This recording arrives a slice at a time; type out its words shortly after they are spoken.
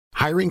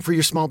Hiring for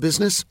your small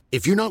business?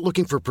 If you're not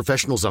looking for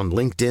professionals on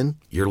LinkedIn,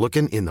 you're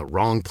looking in the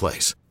wrong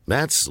place.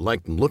 That's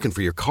like looking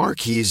for your car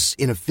keys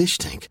in a fish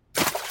tank.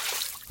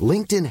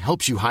 LinkedIn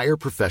helps you hire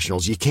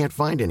professionals you can't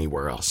find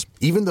anywhere else,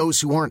 even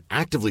those who aren't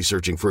actively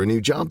searching for a new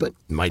job but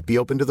might be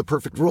open to the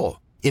perfect role.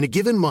 In a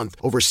given month,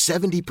 over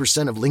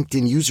 70% of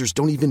LinkedIn users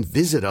don't even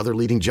visit other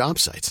leading job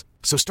sites.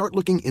 So start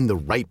looking in the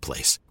right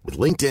place. With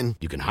LinkedIn,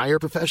 you can hire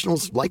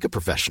professionals like a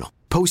professional.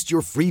 Post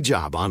your free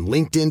job on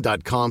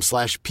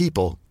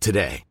linkedin.com/people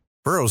today.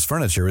 Burrow's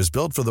furniture is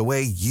built for the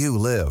way you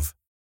live.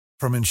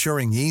 From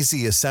ensuring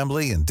easy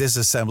assembly and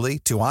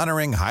disassembly to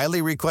honoring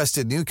highly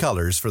requested new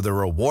colors for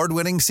their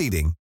award-winning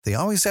seating, they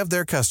always have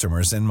their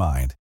customers in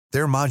mind.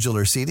 Their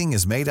modular seating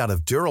is made out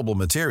of durable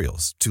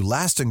materials to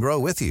last and grow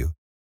with you.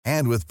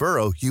 And with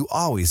Burrow, you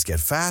always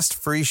get fast,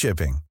 free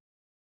shipping.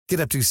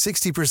 Get up to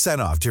 60%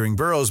 off during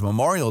Burrow's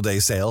Memorial Day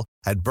sale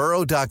at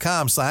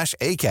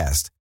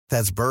burrow.com/ACAST.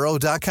 That's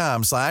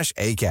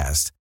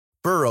burrow.com/ACAST.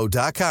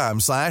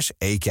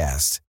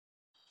 burrow.com/ACAST.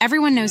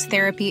 Everyone knows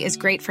therapy is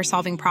great for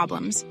solving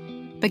problems,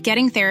 but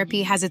getting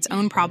therapy has its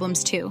own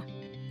problems too,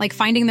 like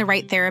finding the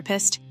right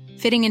therapist,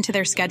 fitting into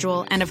their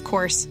schedule, and of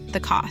course, the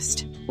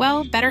cost.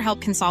 Well,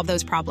 BetterHelp can solve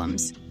those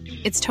problems.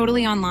 It's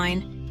totally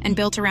online and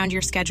built around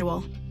your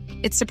schedule.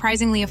 It's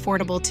surprisingly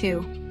affordable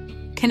too.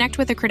 Connect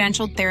with a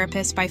credentialed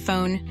therapist by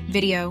phone,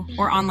 video,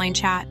 or online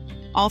chat,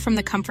 all from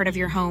the comfort of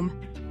your home.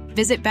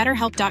 Visit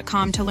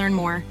BetterHelp.com to learn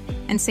more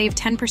and save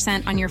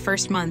 10% on your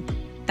first month.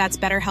 That's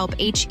BetterHelp,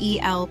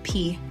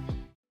 H-E-L-P.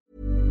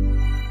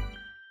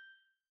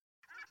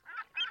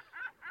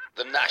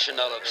 The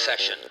National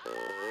Obsession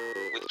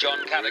with John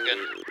Cadigan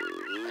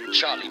and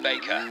Charlie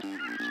Baker.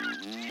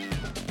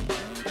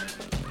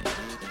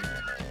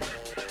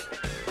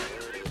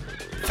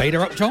 Fade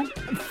her up, John?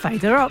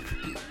 Fade her up.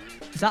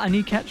 Is that a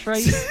new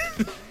catchphrase?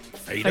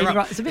 Fade her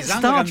up. It's a bit sounds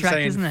Star like I'm Trek,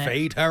 saying, isn't it?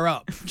 Fade her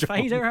up, John.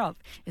 Fade her up.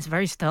 It's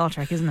very Star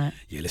Trek, isn't it?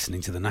 You're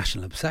listening to the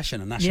National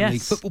Obsession, a National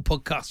League football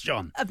podcast,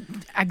 John.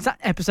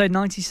 Exact episode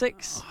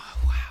 96. Oh,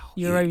 wow.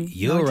 Euro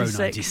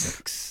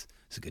 96.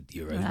 It's a good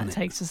Euro, isn't it?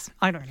 Takes us.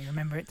 I don't really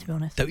remember it, to be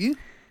honest. Don't you?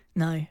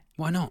 No.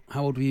 Why not?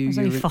 How old were you? I was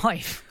only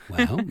 5.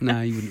 Well,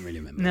 no, you wouldn't really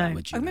remember that,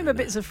 would you? I remember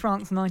bits of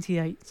France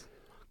 98.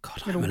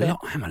 God,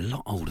 I'm a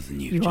lot older than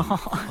you, You John. are.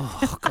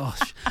 Oh,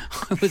 gosh.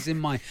 I was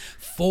in my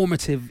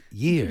formative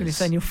years. You're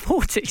saying your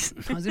 40s.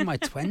 I was in my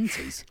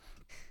 20s.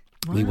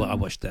 Wow. I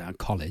watched it at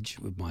college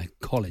with my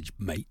college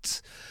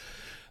mates,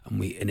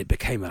 and it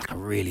became like a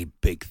really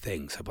big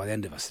thing. So by the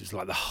end of us, it was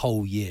like the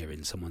whole year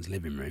in someone's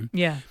living room.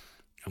 Yeah.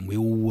 And we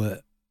all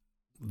were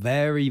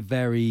very,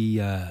 very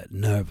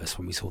nervous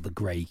when we saw the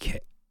grey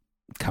kit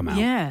come out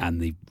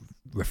and the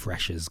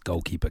Refreshers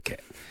goalkeeper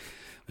kit.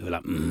 We were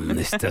like,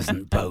 this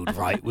doesn't bode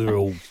right. We were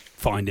all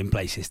finding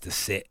places to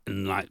sit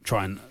and like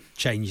try and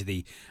change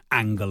the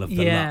angle of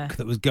the luck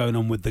that was going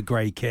on with the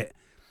grey kit.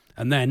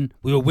 And then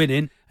we were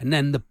winning. And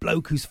then the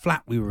bloke whose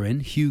flat we were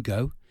in,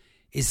 Hugo,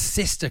 his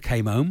sister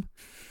came home,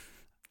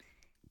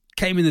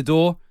 came in the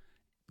door.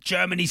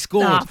 Germany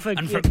scored. For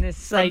and goodness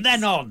sake. From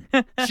then on,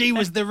 she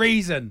was the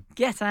reason.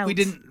 Get out. We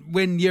didn't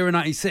win Euro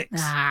 96.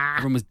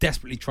 Everyone was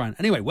desperately trying.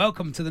 Anyway,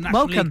 welcome to the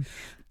National League.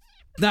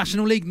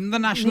 National League, the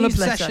National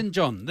Obsession,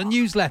 John. The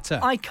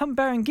newsletter. I come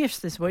bearing gifts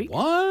this week.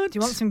 What? Do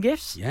you want some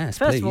gifts? Yes,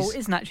 First please. of all, it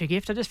isn't actually a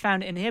gift. I just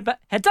found it in here. But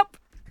heads up.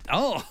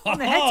 Oh, On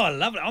the head.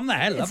 lovely. On the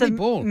head. It's Lovely a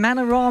ball.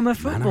 Manorama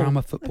football.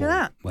 Manorama football. Look at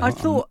that. Well, I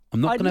thought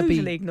I'm not I'd gonna be-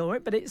 usually ignore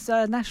it, but it's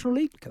National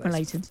League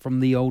related. From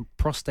the old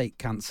prostate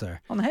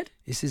cancer. On the head?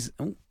 This is...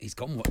 Oh, he's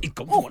gone one. He's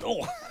gone one.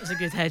 Oh, that was a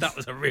good head. That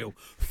was a real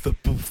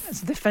football.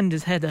 That's a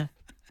defender's header.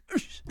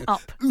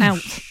 Up,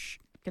 out. You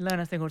can learn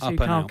a thing or two,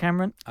 Carl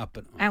Cameron. Up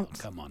and out. Oh,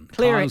 come on.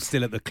 Clear Kyle's it.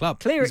 still at the club.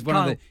 Clear he's it, one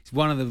Kyle. He's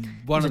one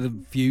of the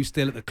few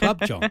still at the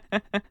club, John.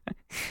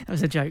 That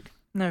was a joke.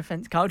 No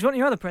offence, Carl. Do you want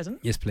your other present?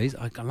 Yes, please.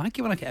 I like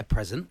it when I get a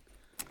present.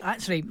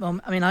 Actually,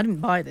 I didn't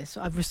buy this.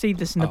 I've received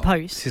this in the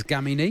post. This is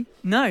Gamini?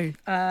 No.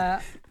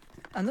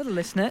 Another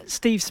listener,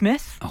 Steve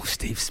Smith. Oh,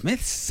 Steve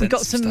Smith. We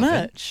got some some stuff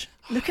in. merch.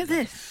 Look at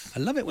this. I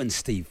love it when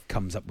Steve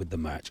comes up with the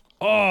merch.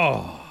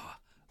 Oh,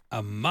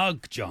 a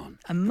mug, John.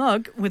 A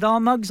mug with our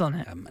mugs on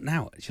it.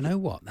 Now, do you know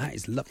what? That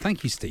is...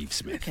 Thank you, Steve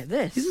Smith. Look at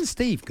this. Isn't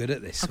Steve good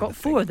at this? I've got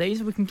 4 of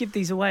these. We can give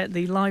these away at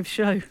the live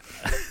show.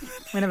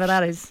 Whenever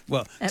that is.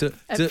 Well,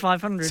 at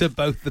 500. To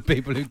both the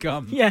people who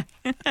come. Yeah.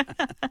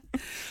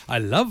 I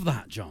love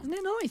that, John. Isn't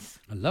it nice?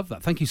 I love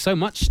that. Thank you so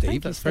much, Steve. Thank you,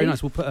 That's very Steve.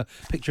 nice. We'll put a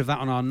picture of that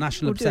on our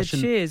National We'll do a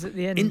Obsession cheers at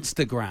the end.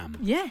 Instagram.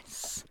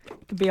 Yes.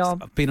 Could be our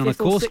I've been on a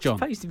 5th or course, 6th John.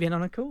 post. You've been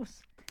on a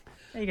course.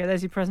 There you go.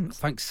 There's your presents.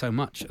 Thanks so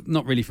much.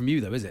 Not really from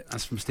you, though, is it?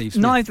 That's from Steve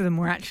Smith. Neither of them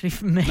were actually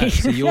from me. No,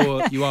 so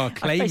you are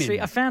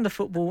claiming. I found a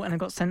football and I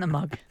got sent a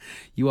mug.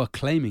 You are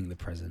claiming the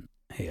present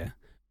here.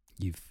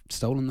 You've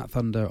stolen that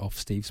thunder off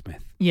Steve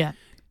Smith. Yeah.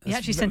 He That's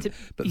actually sent it.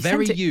 But he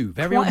very sent it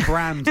very quite- on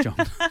brand,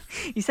 John.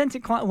 He sent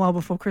it quite a while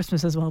before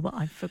Christmas as well, but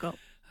I forgot.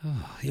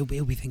 Oh, he'll be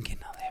thinking,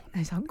 no, they haven't.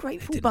 Those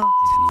ungrateful They didn't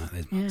bastards. like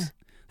those mugs.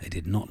 They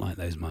did not like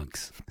those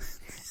mugs.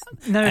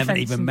 No I haven't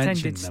offence even intended,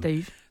 mentioned them.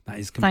 Steve. That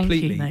is Thank you,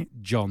 completely mate.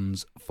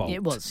 John's fault.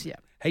 It was, yeah.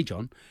 Hey,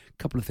 John, a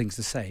couple of things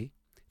to say.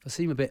 If I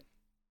seem a bit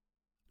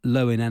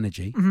low in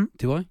energy. Mm-hmm.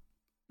 Do I?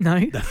 No.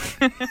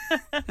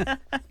 I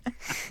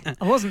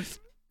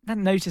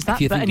hadn't noticed that,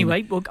 but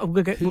anyway, we'll go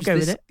with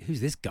it.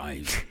 Who's this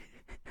guy?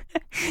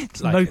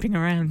 Just moping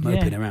around.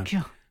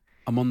 God.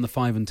 I'm on the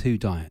 5 and 2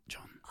 diet,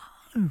 John.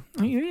 Oh,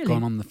 are you really?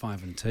 Gone on the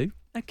 5 and 2.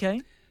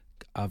 Okay.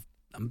 I'm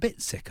a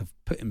bit sick of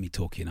putting my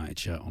Torquay United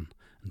shirt on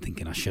and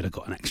thinking I should have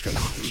got an extra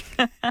large.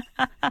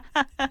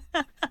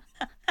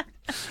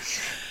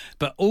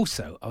 But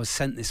also, I was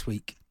sent this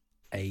week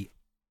a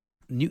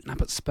Newton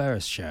Abbott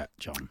Spurs shirt,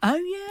 John. Oh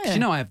yeah.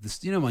 'Cause I have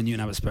this. You know my Newton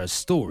Abbott Spurs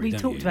story. We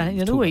don't talked you? about it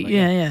the other week.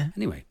 Yeah.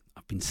 Anyway,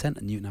 I've been sent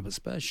a Newton Abbott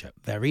Spurs shirt.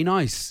 Very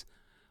nice,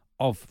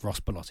 of Ross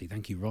Bellotti.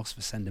 Thank you, Ross,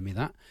 for sending me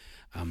that.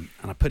 And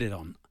I put it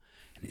on,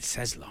 and it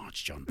says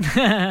large, John.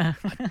 I'm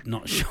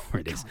not sure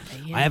it is.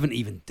 I haven't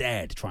even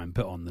dared to try and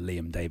put on the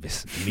Liam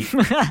Davis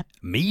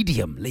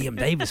medium. Liam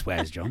Davis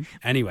wears, John.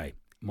 Anyway,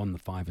 I'm on the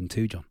 5 and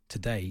 2, John.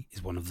 Today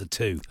is one of the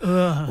 2.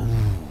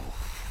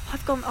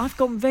 I've gone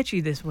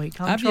veggie this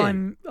week. I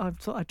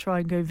thought I'd try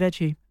and go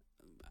veggie.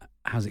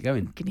 How's it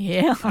going? Can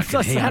you hear? I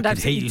sound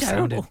absolutely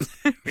terrible.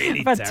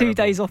 Really I've had 2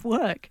 days off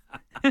work.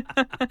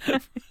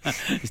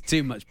 It's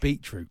too much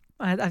beetroot.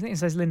 I think it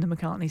says Linda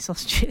McCartney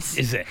sausages.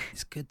 Is it?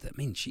 It's good. That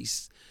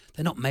means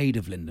they're not made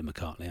of Linda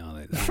McCartney, are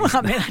they?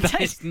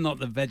 That's not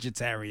the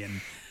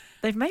vegetarian.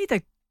 They've made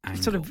the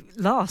sort of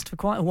last for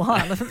quite a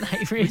while, haven't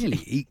they?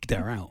 Really eked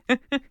her out.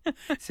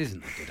 This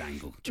isn't a good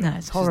angle, John. No,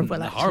 it's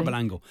horrible. A horrible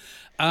angle.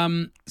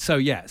 So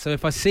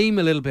if I seem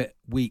a little bit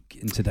weak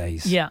in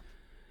today's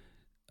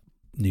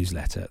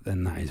newsletter,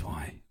 then that is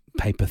why.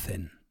 Paper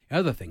thin. The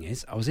other thing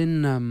is, I was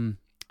in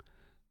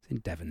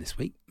Devon this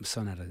week. My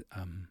son had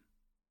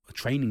a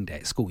training day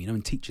at school. You know,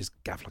 when teachers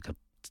have like a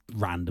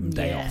random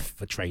day off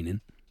for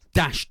training.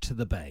 Dashed to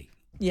the bay.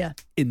 Yeah.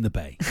 In the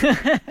bay.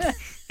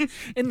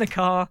 In the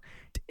car.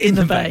 In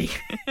the bay.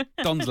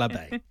 Donsla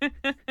Bay.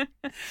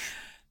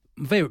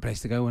 My favourite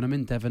place to go when I'm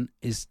in Devon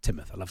is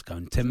Teignmouth. I love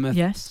going to Teignmouth.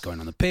 Yes. Going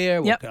on the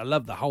pier. I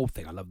love the whole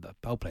thing. I love the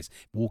whole place.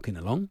 Walking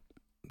along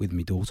with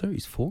my daughter,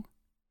 who's 4.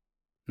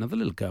 Another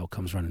little girl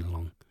comes running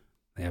along.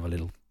 They have a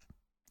little,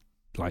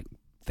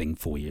 thing,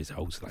 4 years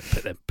old. So,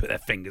 put their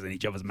fingers in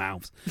each other's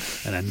mouths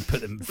and then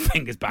put their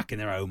fingers back in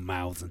their own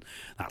mouths and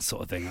that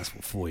sort of thing. That's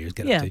what 4 years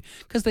get up to.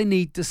 Because they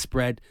need to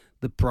spread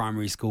the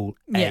primary school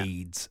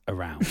AIDS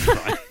around,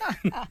 right?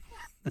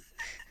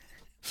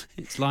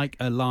 It's like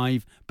a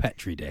live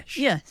Petri dish.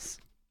 Yes.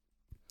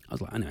 I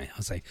was like, anyway,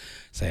 I'll say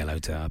hello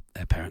to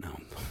their parent now.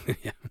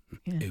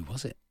 Who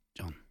was it,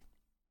 John?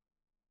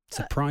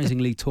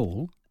 Surprisingly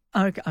tall.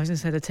 Oh, okay. I was going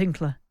to say the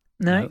Tinkler.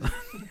 No.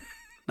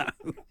 No.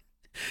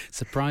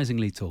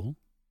 Surprisingly tall.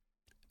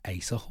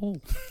 Asa Hall.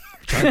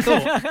 Which I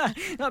thought.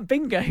 That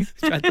bingo.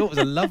 Which I thought was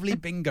a lovely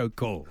bingo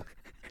call.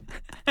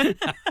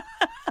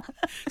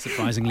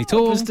 Surprisingly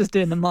tall. I was just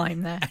doing the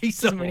mime there.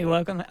 Asa Doesn't really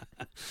work on that.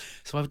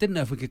 So I didn't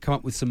know if we could come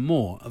up with some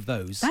more of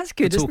those. That's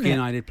good, isn't it? Torquay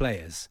United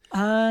players.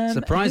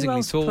 Surprisingly who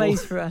else tall.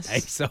 Plays for us?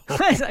 Asa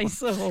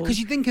Hall. Because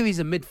you think of he's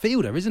a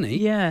midfielder, isn't he?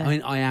 Yeah. I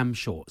mean, I am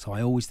short, so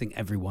I always think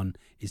everyone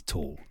is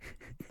tall.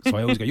 So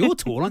I always go, "You're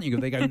tall, aren't you?"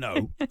 They go,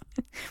 "No." I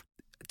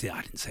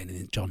didn't say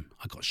anything, John.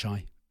 I got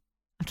shy.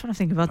 I'm trying to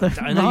think of other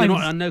I know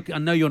rhymes. I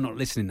know you're not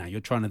listening now.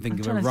 You're trying to think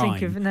of a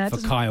rhyme for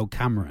Kyle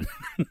Cameron.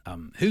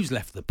 Who's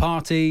left the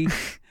party?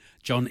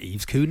 John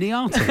Eves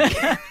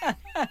Kuniati.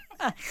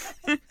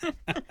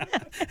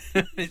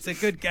 It's a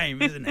good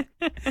game, isn't it?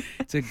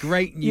 It's a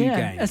great new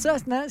game.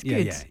 That's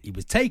good. Yeah. He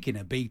was taking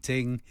a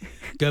beating.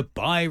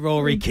 Goodbye,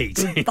 Rory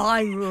Keating.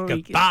 Goodbye,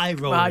 Rory. Goodbye,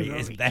 Rory.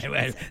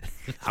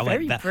 I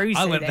went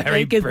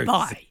very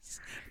goodbye.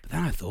 But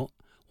then I thought,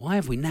 why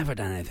have we never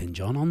done anything,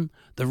 John, on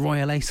the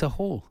Royal Asa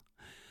Hall?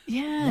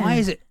 Yeah. Why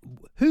is it?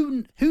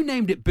 Who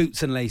named it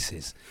Boots and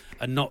Laces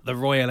and not the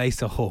Royal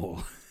Asa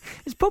Hall?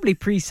 It's probably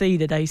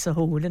preceded Asa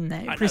Hall, didn't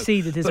it? It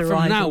preceded his arrival.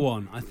 From now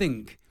on, I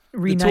think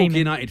the Torquay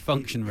United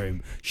function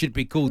room should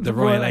be called the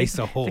Royal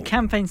Asa Hall. The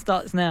campaign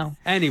starts now.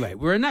 Anyway,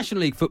 we're a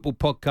National League football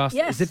podcast.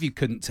 Yes. As if you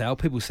couldn't tell.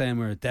 People saying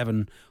we're a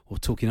Devon or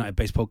Torquay United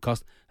based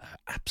podcast.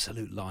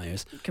 Absolute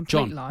liars.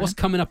 John, what's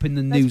coming up in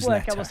the newsletter?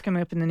 Let's work out what's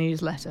coming up in the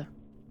newsletter.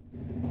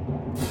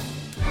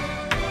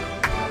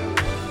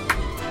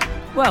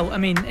 Well, I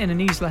mean, in a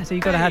newsletter,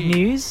 you've got to have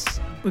news.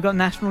 We've got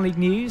National League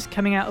news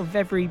coming out of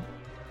every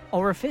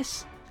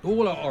orifice.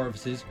 All our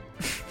orifices.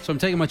 So I'm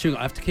taking my chewing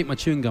gum. I have to keep my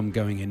chewing gum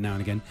going in now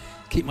and again.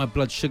 Keep my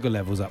blood sugar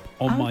levels up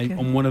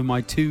on one of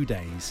my 2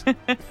 days.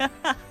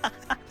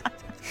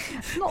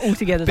 Not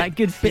altogether that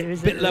good for you,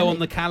 is it? Bit low on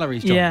the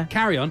calories, John. Yeah.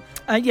 Carry on.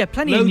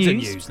 Plenty of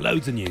news.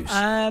 Loads of news.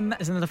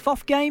 There's another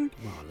FOF game.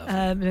 Oh,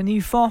 lovely. A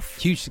new FOF.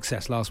 Huge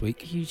success last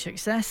week. Huge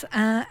success.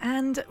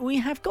 And we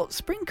have got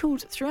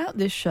sprinkled throughout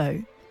this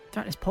show,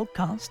 throughout this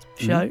podcast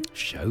show.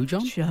 Show,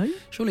 John? Show?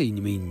 Surely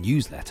you mean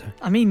newsletter.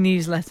 I mean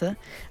newsletter.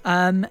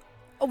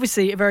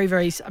 Obviously, a very,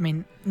 very,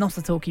 not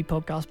a Torquay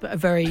podcast, but a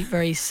very,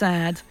 very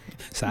sad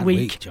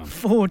week John.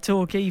 for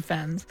Torquay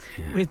fans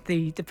with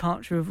the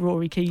departure of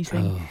Rory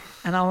Keating.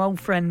 And our old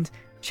friend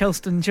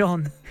Chelston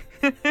John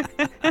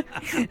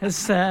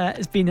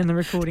has been in the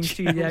recording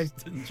studio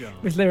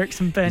with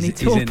lyrics and Bernie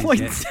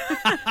Torpoint.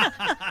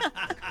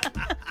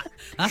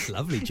 That's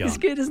lovely, John. It's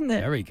good, isn't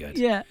it? Very good.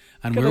 Yeah.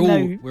 And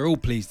Gotta we're all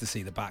pleased to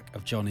see the back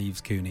of John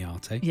Eves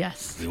Cuniate.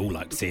 Yes. We all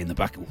like seeing the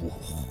back.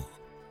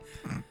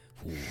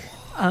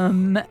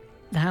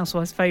 The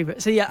Housewife's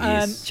favourite. So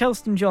yeah,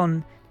 Chelston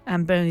John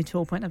and Bernie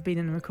Torpoint have been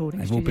in the recording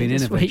They've studio all been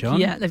this in it, week. John?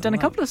 Yeah, they've done a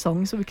couple of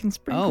songs, so we can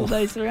sprinkle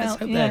those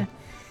throughout. Yeah.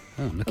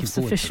 I'm looking of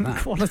forward to sufficient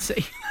that.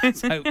 quality.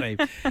 Let's hope they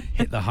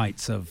hit the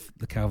heights of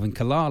the Calvin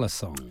Kalala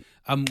song.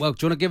 Well, do you want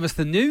to give us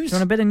the news? Do you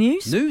want a bit of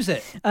news? News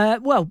it.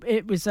 Well,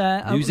 it was...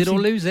 Lose it or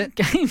lose it.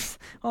 Games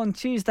on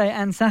Tuesday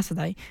and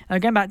Saturday.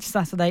 Going back to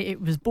Saturday,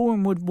 it was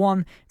Borehamwood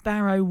 1,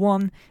 Barrow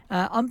 1.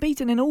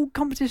 Unbeaten in all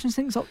competitions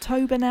since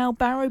October now,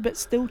 Barrow, but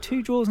still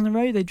 2 draws in a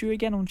row. They drew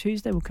again on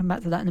Tuesday. We'll come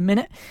back to that in a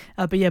minute.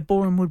 But yeah,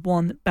 Borehamwood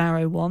 1,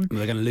 Barrow 1.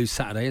 They're going to lose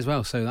Saturday as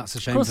well, so that's a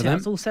shame of course, for them.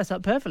 It's all set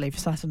up perfectly for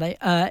Saturday.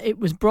 It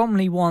was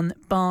Bromley 1,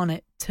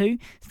 Barnet 2.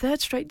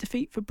 Third straight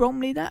defeat for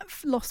Bromley. That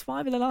lost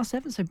 5 of the last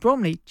 7. So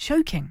Bromley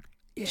choking.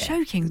 Yeah,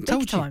 choking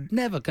big time.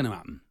 Never going to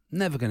happen.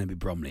 Never going to be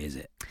Bromley, is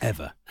it?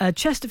 Ever.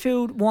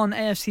 Chesterfield 1,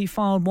 AFC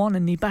Fylde 1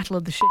 in the Battle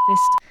of the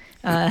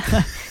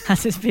Shittest,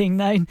 as it's being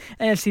known.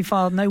 AFC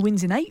Fylde, no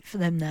wins in 8 for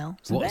them now.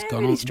 So What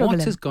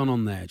has gone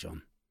on there,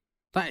 John?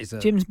 That is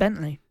James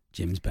Bentley.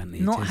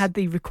 Not had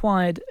the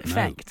required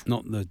effect. No,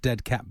 not the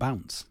dead cat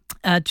bounce.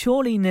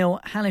 Chorley 0,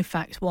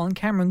 Halifax 1.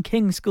 Cameron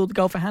King scored the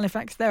goal for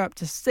Halifax. They're up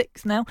to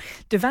 6 now.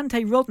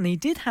 Devante Rodney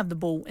did have the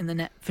ball in the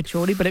net for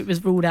Chorley, but it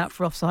was ruled out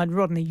for offside.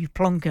 Rodney, you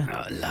plonker.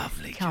 Oh,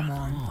 lovely. Come John.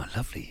 on. Oh,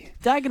 lovely.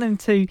 Dagenham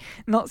 2,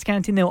 Notts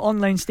County 0. On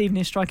loan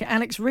Stevenage striker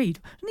Alex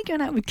Reid. Wasn't he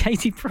going out with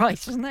Katie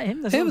Price? Wasn't that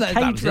him? That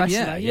was him,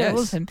 yeah, it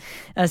was him.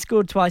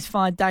 Scored twice,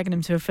 fired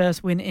Dagenham to a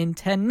first win in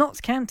 10. Notts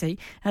County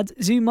had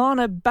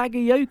Zumana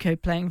Bagayoko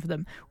playing for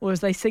them, or as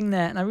they sing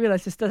there, and I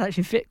realised this does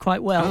actually fit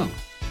quite well. Oh.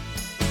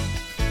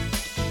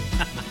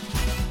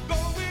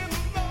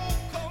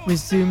 With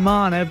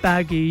Zumana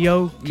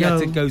Bagayoko. You had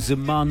to go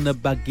Zumana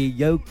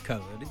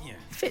Bagayoko, didn't you?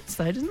 Fits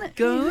though, doesn't it?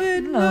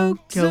 Going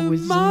loco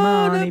with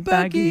Zumana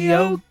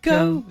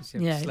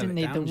Bagayoko. Yeah, it didn't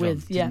need the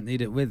width. John. Didn't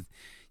need it with.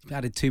 You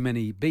added too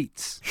many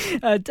beats.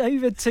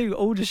 Dover 2,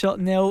 Aldershot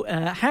 0,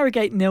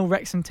 Harrogate 0,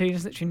 Wrexham 2.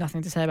 There's literally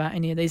nothing to say about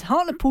any of these.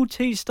 Hartlepool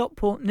 2,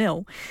 Stockport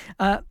 0.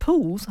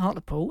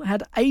 Hartlepool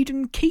had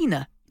Aidan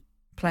Keener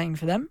playing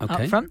for them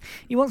up front.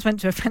 He once went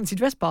to a fancy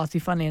dress party,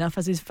 funnily enough,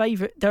 as his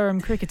favourite Durham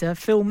cricketer,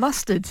 Phil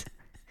Mustard.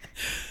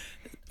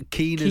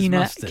 Keener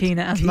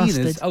as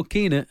mustard. Oh,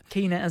 Keener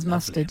as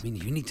mustard. I mean,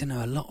 you need to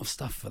know a lot of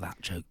stuff for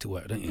that joke to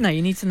work, don't you? No,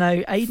 you need to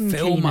know Aidan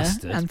Keener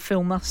Mustard. and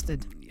Phil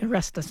Mustard. The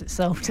rest does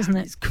itself, doesn't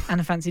it?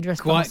 And a fancy dress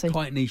party.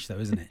 Quite niche, though,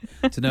 isn't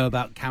it? To know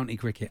about county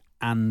cricket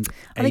and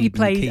I think he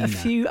played Keener. a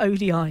few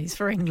ODIs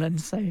for England,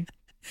 so...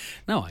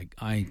 No,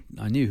 I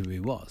knew who he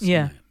was.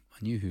 Yeah. I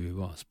knew who he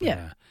was, but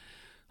yeah.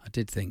 I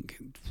did think...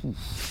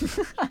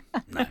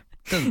 No.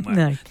 Doesn't work.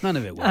 No. None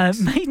of it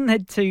works.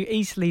 Maidenhead 2,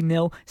 Eastleigh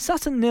 0,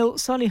 Sutton 0,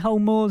 Solihull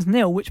Moors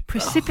 0, which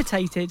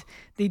precipitated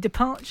the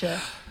departure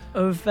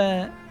of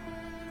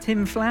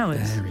Tim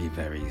Flowers. Very,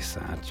 very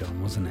sad,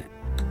 John, wasn't it?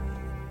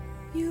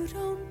 You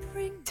don't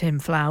bring Tim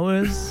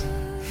Flowers.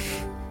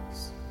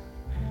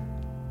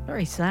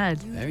 Very sad.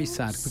 Very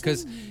sad,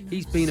 because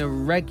he's been a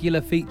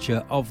regular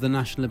feature of the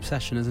National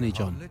Obsession, hasn't he,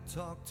 John?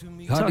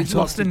 You hardly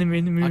talk to me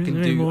anymore.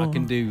 I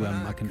can do.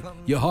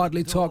 You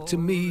hardly talk to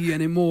me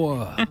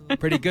anymore.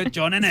 Pretty good,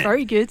 John, isn't it?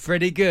 Very good.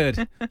 Pretty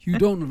good. You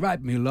don't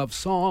write me love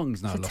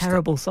songs. No, it's a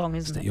terrible song,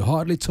 isn't it? You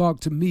hardly talk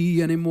to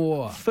me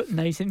anymore.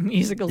 Footnote in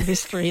musical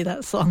history,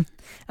 that song.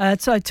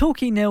 So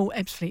Torquay 0,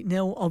 Ebbsfleet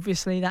 0.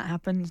 Obviously, that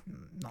happened.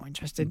 Not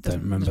interested.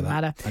 Doesn't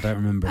matter. I don't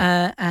remember.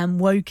 And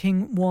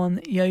Woking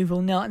 1,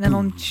 Yeovil 0. And then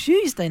on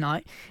Tuesday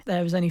night,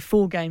 there was only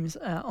 4 games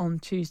on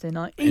Tuesday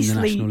night. In the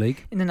National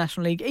League? In the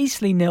National League.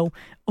 Eastleigh 0,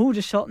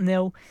 Aldershot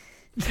 0.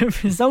 The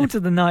result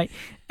of the night,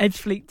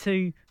 Ebbsfleet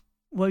 2,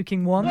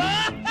 Woking 1.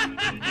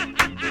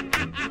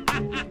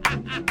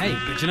 Hey,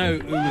 but you know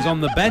who was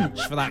on the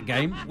bench for that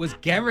game was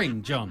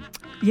Gehring, John.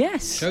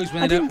 Yes. Shows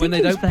when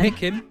they don't pick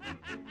him.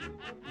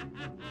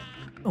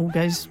 All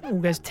goes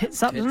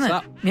tits up, doesn't it?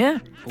 Up. Yeah.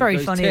 Very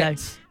funny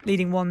tits. though.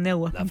 Leading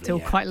 1-0 up until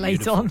quite late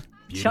Beautiful. on.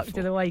 Beautiful. Chucked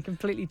it away,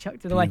 completely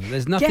chucked it away.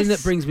 There's nothing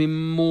that brings me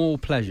more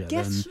pleasure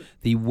than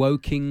the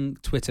Woking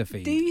Twitter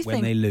feed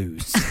when they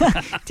lose.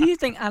 Do you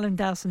think Alan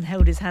Dowson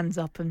held his hands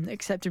up and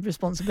accepted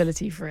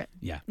responsibility for it?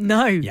 Yeah.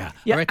 No. Yeah.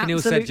 I reckon he'll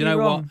said, you know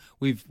wrong.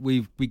 what?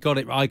 We got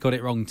it. I got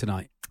it wrong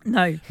tonight.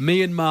 No.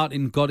 Me and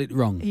Martin got it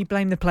wrong. He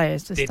blamed the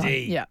players this time. Did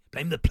he? Yeah.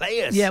 Blame the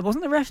players? Yeah, it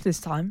wasn't the refs this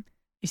time.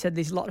 He said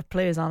there's a lot of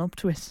players aren't up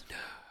to it.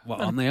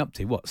 What aren't they up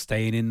to? What,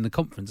 staying in the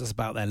conference? That's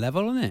about their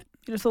level, isn't it?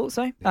 You'd have thought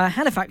so.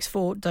 Halifax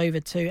 4, Dover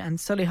 2, and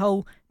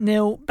Solihull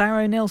 0,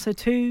 Barrow 0. So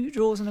 2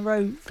 draws in a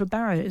row for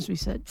Barrow, as we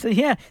said. So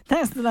yeah,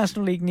 that's the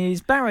National League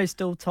news. Barrow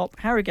still top.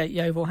 Harrogate,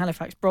 Yeovil,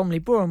 Halifax, Bromley,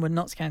 Borehamwood,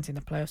 Notts County in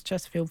the playoffs.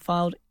 Chesterfield,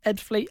 Fylde,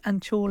 Ebbsfleet,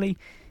 and Chorley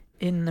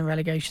in the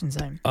relegation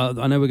zone.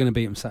 I know we're going to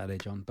beat them Saturday,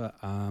 John, but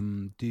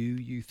do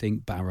you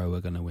think Barrow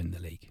are going to win the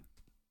league?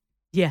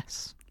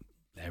 Yes.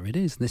 There it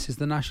is. This is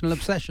the National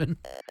Obsession.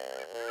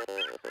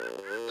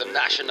 The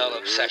National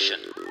Obsession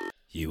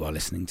You are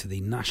listening to the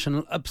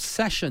National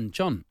Obsession.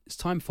 John, it's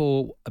time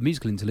for a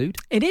musical interlude.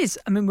 It is.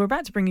 I mean, we're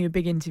about to bring you a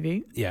big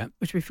interview. Yeah.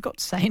 Which we forgot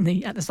to say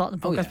at the start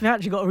of the podcast. Oh, yeah. We've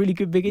actually got a really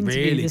good big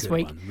interview this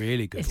week.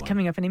 Really good It's one.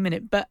 coming up any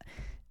minute. But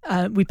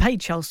we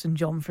paid Chelston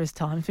John for his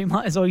time, so we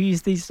might as well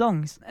use these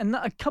songs. And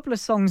a couple of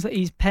songs that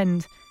he's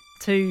penned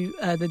to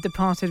the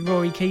departed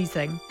Rory Keys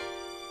thing.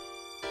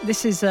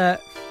 This is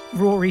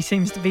Rory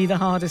seems to be the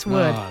hardest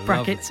word.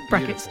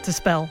 Brackets to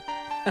spell.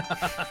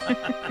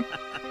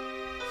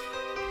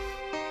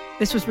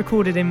 This was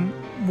recorded in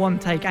one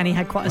take, and he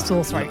had quite a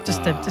sore throat.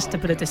 Just to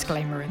put a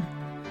disclaimer in.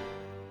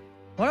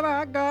 What have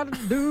I got to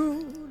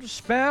do to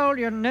spell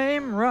your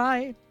name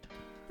right?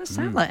 That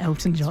sounds like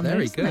Elton John.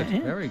 Very doesn't good. it?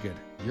 Yeah. Very good.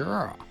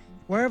 Yeah.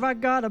 Where have I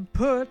got to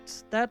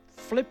put that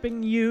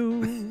flipping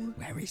U?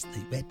 Where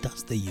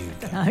does the U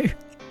go? No.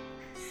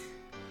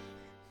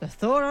 The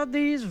thought of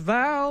these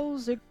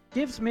vowels, it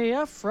gives me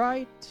a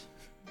fright.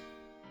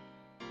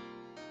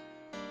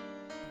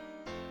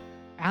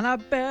 And I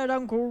bet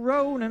Uncle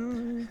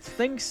Ronan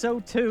thinks so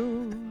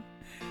too.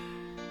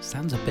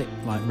 Sounds a bit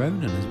like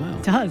Ronan as well.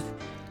 It does.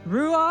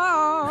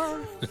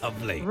 Roar.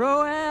 Lovely.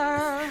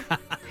 Roar.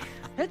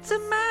 It's a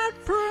mad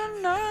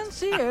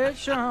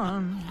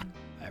pronunciation.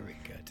 Very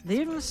good.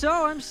 Even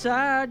so, I'm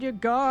sad you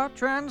got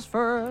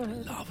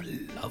transferred.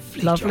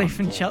 Lovely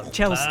from John.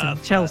 Chelston.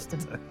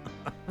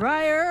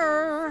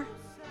 Ryer.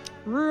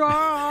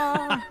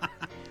 Roar.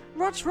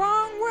 What's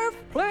wrong with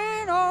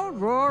plain old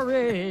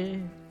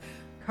Rory?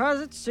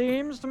 'Cause it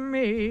seems to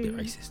me Bit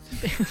racist.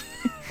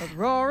 that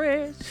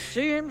Rory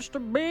seems to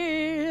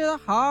be the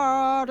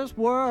hardest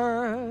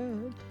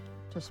word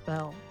to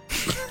spell.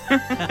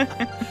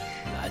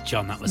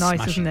 John, that was nice,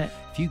 smashing. isn't it?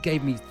 If you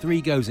gave me 3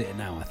 goes at it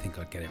now, I think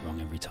I'd get it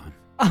wrong every time.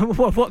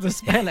 What the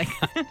spelling?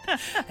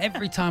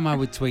 Every time I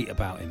would tweet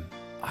about him,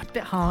 A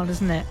bit hard,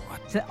 isn't it?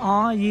 Is it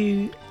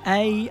R-U-A-I-R-I?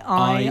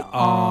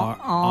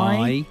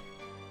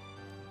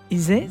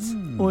 Is it?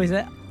 Or is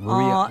it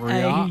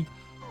R-A-I-U?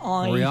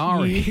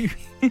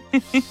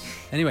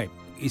 Anyway,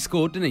 he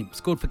scored, didn't he?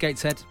 Scored for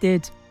Gateshead.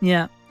 Did,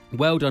 yeah.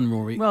 Well done,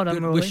 Rory. Well done,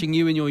 Good. Rory. Wishing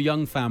you and your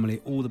young family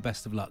all the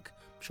best of luck.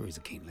 I'm sure he's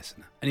a keen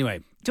listener. Anyway.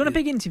 Do you want a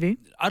big interview?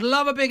 I'd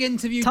love a big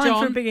interview, John.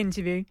 Time for a big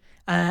interview.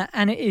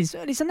 And it's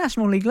a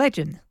National League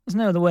legend. There's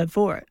no other word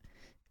for it.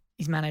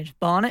 He's managed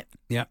Barnet.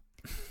 Yeah.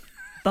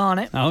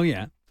 Barnet. Oh,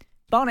 yeah.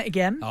 Barnet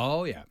again.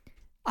 Oh, yeah.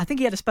 I think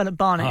he had a spell at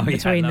Barnet in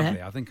between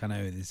there. I think I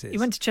know who this is. He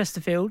went to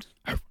Chesterfield.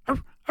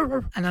 And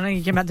I know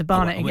he came back to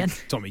Barnet again.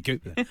 Tommy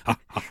Cooper.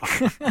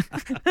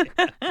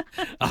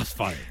 That's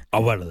funny. I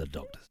went to the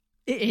doctors.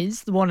 It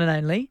is the one and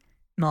only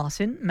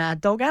Martin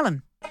Mad Dog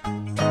Allen.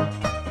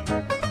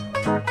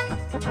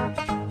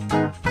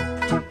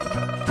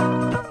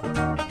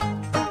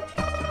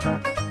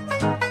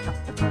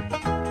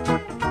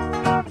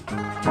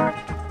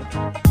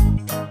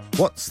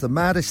 What's the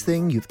maddest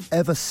thing you've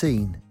ever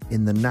seen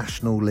in the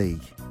National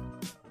League?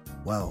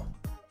 Well,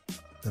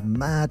 the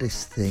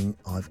maddest thing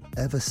I've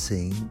ever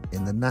seen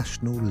in the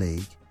National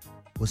League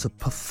was a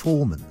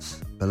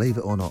performance, believe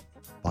it or not,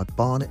 by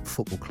Barnet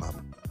Football Club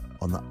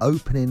on the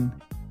opening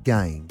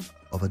game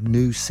of a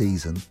new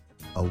season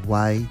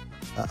away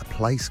at a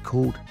place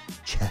called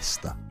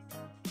Chester.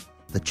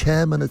 The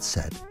chairman had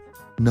said,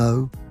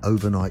 no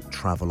overnight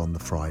travel on the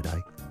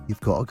Friday,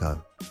 you've got to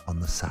go on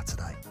the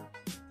Saturday.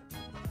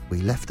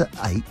 We left at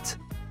 8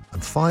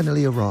 and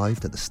finally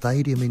arrived at the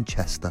stadium in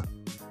Chester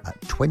at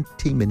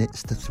 20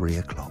 minutes to 3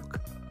 o'clock,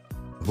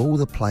 with all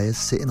the players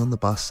sitting on the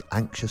bus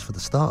anxious for the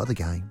start of the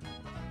game.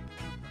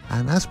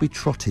 And as we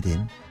trotted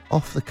in,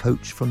 off the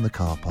coach from the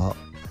car park,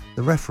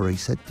 the referee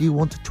said, do you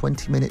want a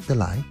 20-minute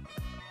delay?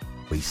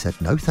 We said,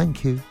 no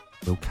thank you,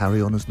 we'll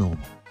carry on as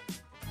normal.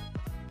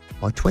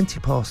 By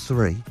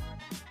 3:20,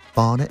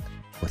 Barnet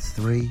were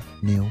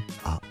 3-0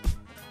 up.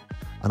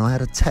 And I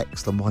had a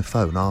text on my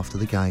phone after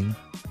the game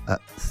at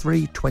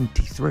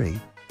 3:23,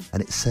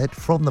 and it said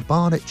from the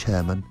Barnet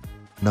chairman,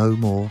 no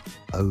more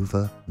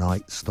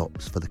overnight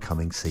stops for the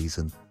coming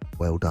season.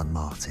 Well done,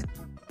 Martin.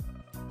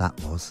 That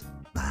was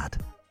mad.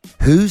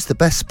 Who's the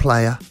best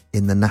player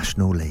in the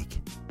National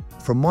League?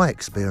 From my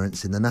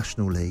experience in the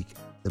National League,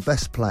 the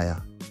best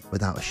player,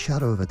 without a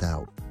shadow of a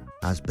doubt,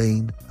 has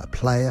been a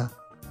player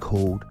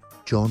called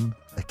John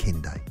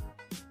Akinde.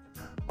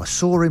 I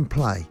saw him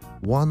play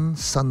one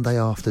Sunday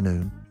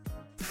afternoon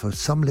for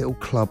some little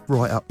club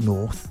right up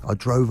north. I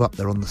drove up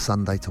there on the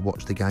Sunday to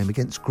watch the game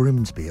against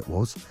Grimsby it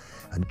was,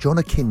 and John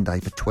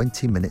Akinde for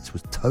 20 minutes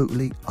was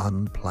totally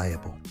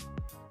unplayable.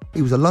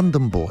 He was a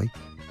London boy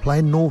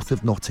playing north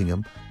of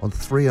Nottingham on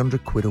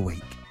 300 quid a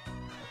week.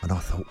 And I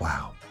thought,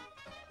 wow,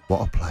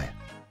 what a player.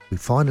 We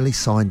finally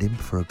signed him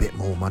for a bit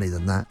more money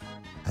than that,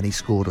 and he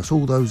scored us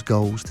all those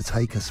goals to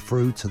take us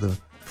through to the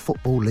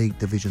Football League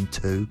Division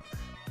 2.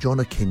 John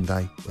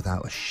Akinde,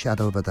 without a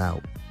shadow of a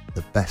doubt,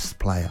 the best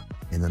player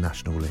in the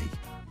National League.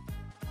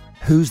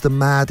 Who's the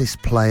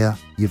maddest player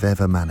you've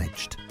ever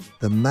managed?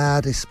 The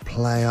maddest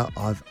player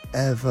I've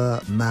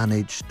ever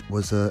managed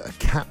was a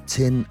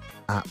captain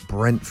at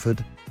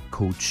Brentford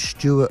called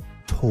Stuart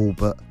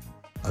Talbot,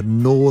 a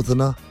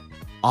northerner,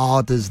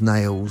 hard as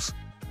nails,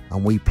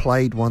 and we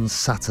played one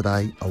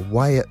Saturday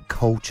away at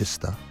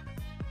Colchester.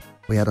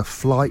 We had a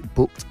flight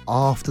booked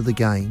after the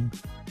game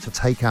to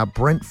take our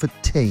Brentford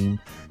team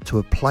to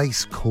a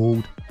place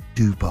called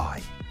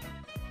Dubai.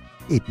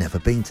 He'd never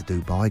been to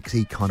Dubai because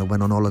he kind of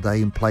went on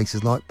holiday in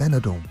places like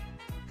Benidorm.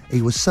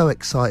 He was so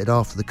excited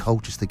after the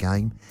Colchester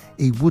game,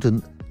 he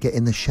wouldn't get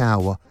in the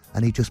shower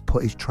and he just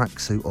put his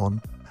tracksuit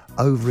on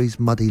over his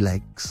muddy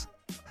legs.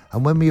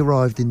 And when we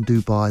arrived in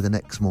Dubai the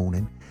next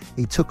morning,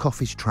 he took off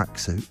his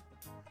tracksuit,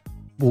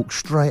 walked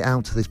straight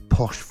out to this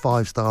posh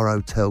 5-star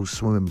hotel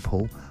swimming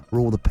pool where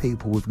all the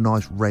people with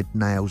nice red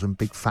nails and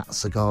big fat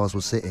cigars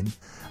were sitting,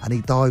 and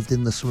he dived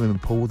in the swimming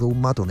pool with all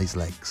mud on his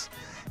legs.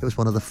 It was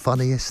one of the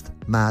funniest,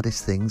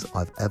 maddest things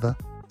I've ever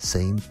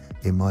seen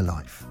in my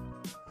life.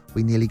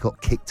 We nearly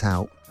got kicked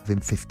out within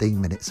 15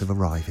 minutes of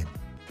arriving.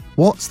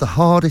 What's the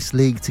hardest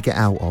league to get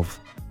out of?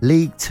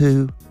 League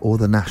 2 or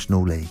the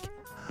National League?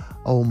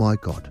 Oh my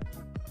God.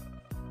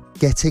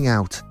 Getting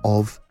out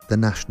of the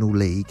National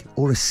League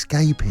or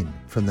escaping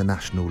from the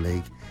National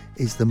League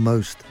is the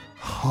most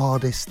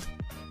hardest,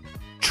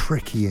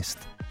 trickiest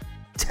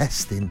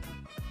testing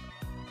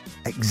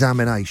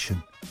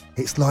examination.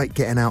 It's like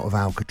getting out of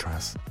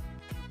Alcatraz.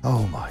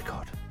 Oh my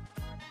God.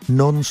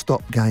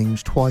 Non-stop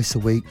games twice a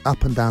week,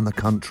 up and down the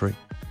country.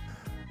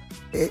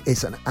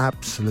 It's an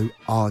absolute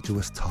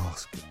arduous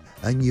task,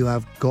 and you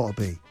have got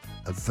to be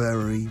a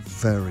very,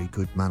 very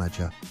good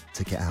manager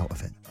to get out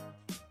of it.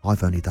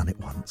 I've only done it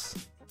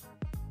once.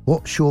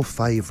 What's your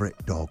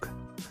favourite dog?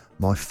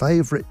 My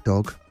favourite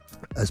dog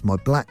is my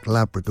black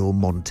Labrador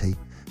Monty,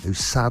 who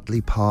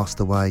sadly passed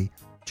away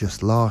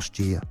just last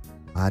year.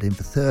 I had him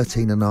for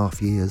 13 and a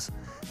half years,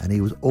 and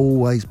he was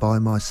always by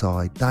my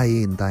side,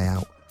 day in, day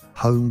out.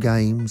 Home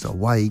games,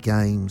 away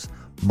games,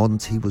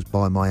 Monty was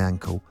by my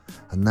ankle.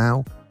 And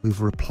now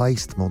we've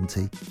replaced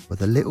Monty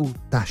with a little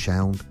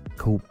dachshund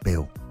called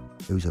Bill,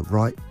 who's a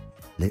right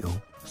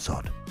little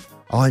sod.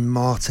 I'm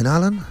Martin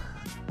Allen,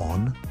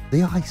 on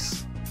the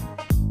ice.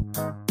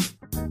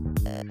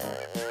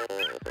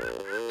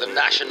 The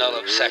National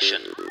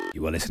Obsession.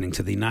 You are listening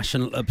to the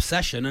National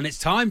Obsession, and it's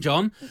time,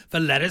 John, for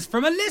Letters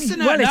from a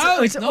Listener.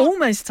 Well, it's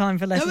almost time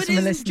for Letters from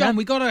a Listener. John,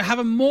 we've got to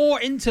have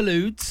more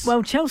interludes.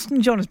 Well,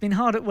 Chelston John has been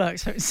hard at work,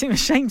 so it seems a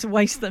shame to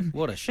waste them.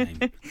 What a shame.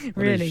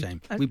 Really. What a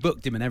shame. We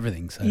booked him and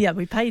everything. So. Yeah,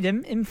 we paid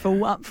him in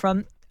full up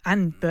front,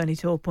 and Bernie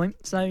Torpoint,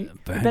 so we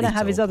better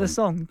have his other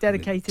song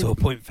dedicated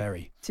Torpoint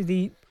Ferry to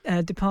the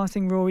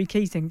departing Rory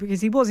Keating,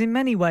 because he was in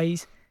many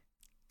ways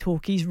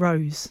Torquay's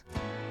Rose.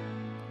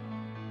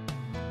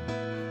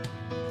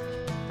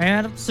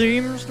 And it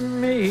seems to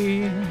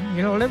me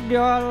you lived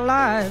your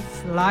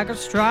life like a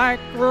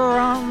striker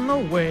on the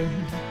way,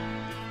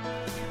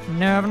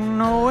 never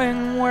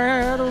knowing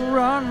where to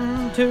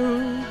run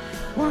to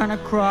when a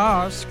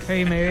cross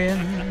came in.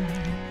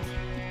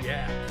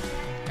 Yeah.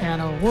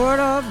 And I would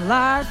have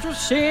liked to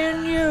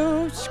seen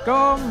you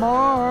score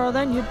more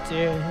than you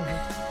did.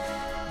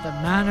 The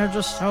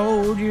manager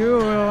told you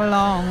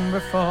long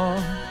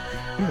before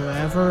you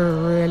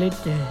ever really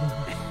did.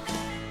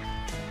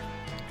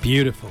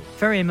 Beautiful.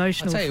 Very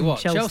emotional. I'll tell you what,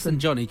 Chelston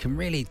Johnny can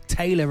really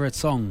tailor a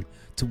song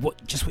to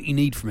just what you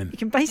need from him. You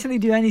can basically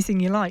do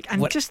anything you like,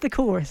 and just the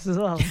chorus as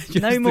well.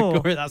 Just no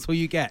more. Chorus, that's all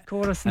you get.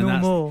 Chorus no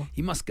more.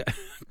 You must go.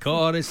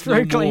 Chorus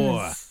no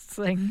more.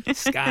 Sing.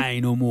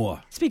 Sky no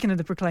more. Speaking of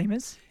the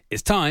Proclaimers,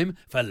 it's time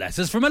for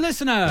Letters from a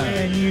Listener.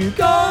 When you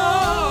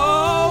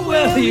go,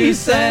 will you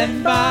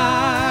send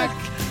back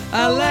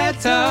a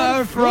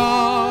letter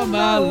from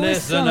a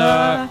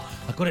listener?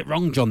 I got it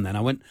wrong, John. Then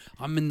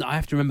I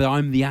have to remember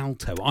I'm the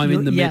alto. I'm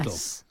in the middle.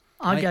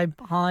 I go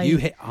high. You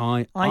hit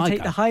high. I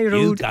take the high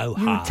road. You go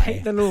high. You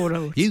take the low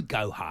road. You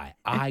go high.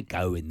 I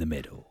go in the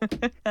middle.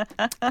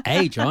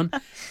 Hey, John.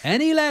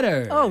 Any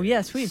letters? Oh,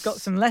 yes, we've got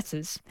some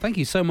letters. Thank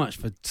you so much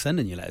for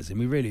sending your letters, and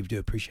we really do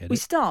appreciate it. We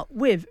start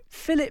with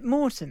Philip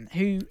Morton,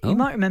 who you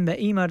might remember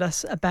emailed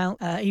us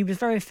about. He was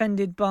very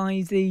offended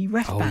by the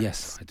ref bans. Oh,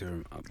 yes, I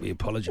do. We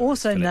apologise.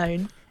 Also Philip.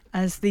 known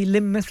as the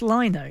Lynmouth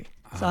Lino.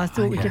 So I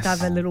thought we could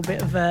have a little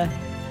bit of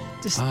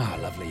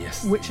lovely,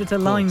 yes. Wichita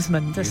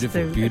linesman just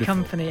to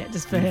accompany it,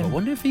 just for him. I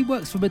wonder if he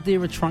works for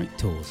Madeira Trike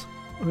Tours.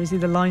 Or is he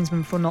the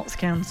linesman for Notts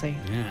County?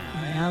 Yeah.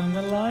 I am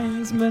the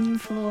linesman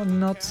for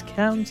Notts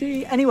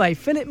County. Anyway,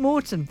 Philip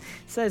Morton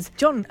says,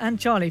 John and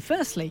Charlie,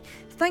 firstly,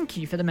 thank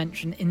you for the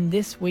mention in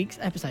this week's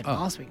episode,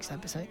 last week's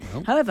episode.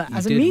 Well, however,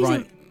 as did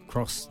amusing... write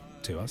cross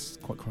to us,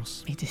 quite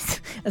cross. He did.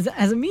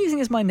 As amusing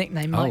as my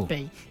nickname might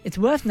be, it's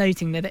worth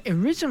noting that it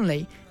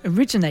originally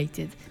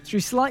originated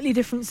through slightly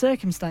different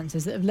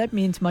circumstances that have led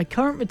me into my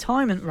current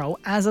retirement role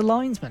as a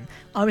linesman.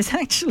 I was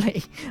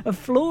actually a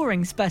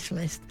flooring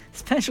specialist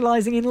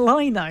specialising in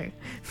lino.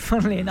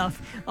 Funnily enough,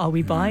 are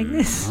we buying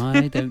this?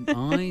 I think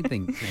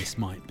this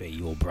might be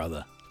your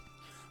brother.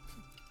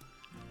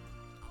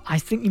 I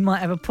think you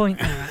might have a point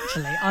there,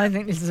 actually. I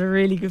think this is a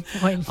really good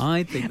point.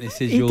 I think this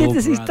is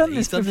He's done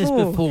this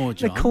before,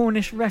 John. The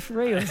Cornish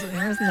referee or something,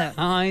 hasn't it?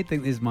 I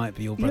think this might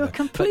be your brother. You're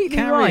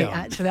completely right,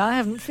 actually. I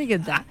haven't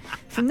figured that.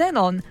 From then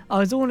on, I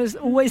was always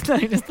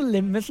known as the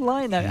Lynmouth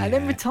Lino. I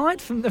then retired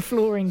from the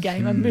flooring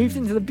game and moved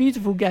into the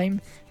beautiful game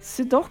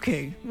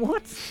Sudoku.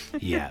 What?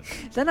 Yeah.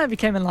 Then I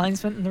became a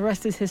linesman, and the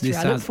rest is history.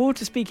 I look forward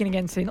to speaking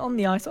again soon on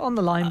the ice, on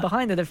the line,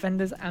 behind the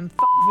defenders, and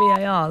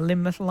VAR,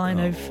 Lynmouth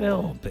Lino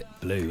Phil. A bit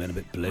blue and a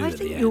bit blue I at the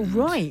think end. you're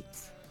right.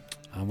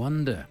 I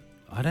wonder.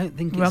 I don't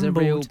think it's a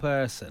real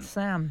person.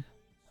 Sam.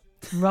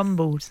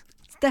 Rumbled.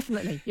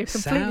 Definitely. You're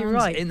completely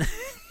right.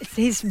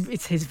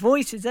 It's his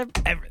voice. It's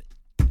everything.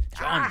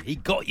 John, he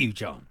got you,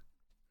 John.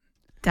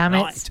 Damn it.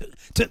 No, it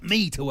took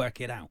me to work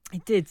it out.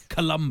 It did.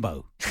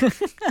 Columbo.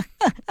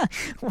 I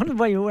wonder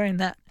why you're wearing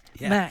that,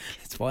 Mac.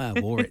 That's why I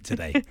wore it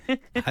today. I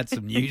had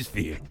some news for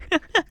you.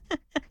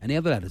 Any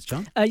other letters,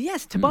 John?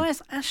 Yes,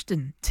 Tobias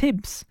Ashton,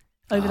 Tibbs,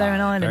 over there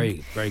in Ireland.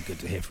 Very, very good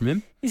to hear from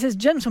him. He says,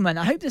 "Gentlemen,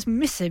 I hope this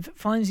missive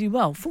finds you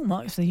well." Full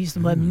marks for the use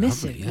of the word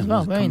missive as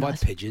well. Very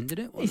nice. By pigeon, did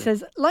it? He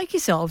says, "Like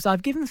yourselves,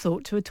 I've given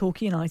thought to a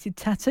Torquay United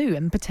tattoo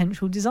and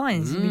potential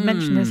designs." We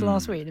mentioned this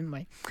last week, didn't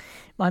we?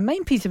 My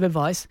main piece of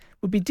advice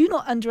would be do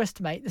not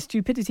underestimate the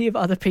stupidity of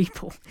other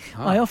people.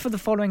 I offer the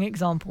following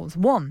examples.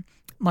 1.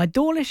 My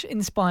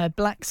Dawlish-inspired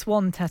black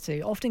swan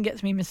tattoo often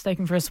gets me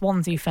mistaken for a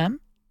Swansea fan.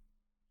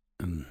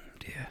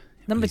 Dear.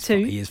 Number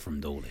 2. He is from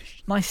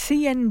Dawlish. My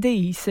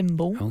CND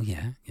symbol. Oh,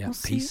 yeah.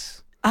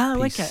 Peace.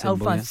 Oh, Peace okay.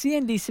 symbol, Fine. yeah.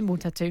 CND symbol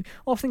tattoo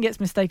often gets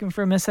mistaken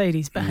for a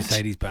Mercedes badge.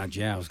 Mercedes badge,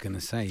 yeah, I was going to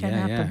say. Can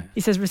happen.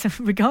 He says,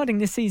 regarding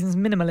this season's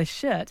minimalist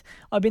shirt,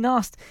 I've been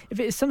asked if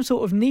it is some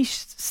sort of niche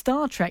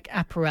Star Trek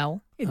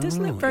apparel. It does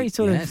look very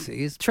sort of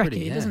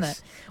Trekky, doesn't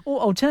it? Or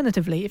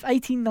alternatively, if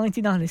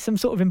 1899 is some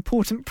sort of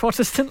important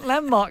Protestant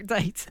landmark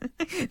date.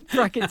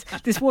 Brackets,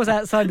 this was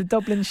outside the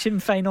Dublin Sinn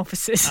Féin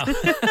offices.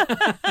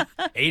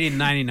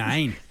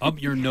 1899,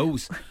 up your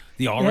nose.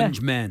 The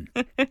Orange Men.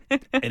 In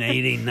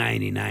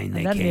 1899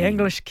 and then the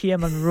English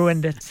came and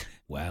ruined it.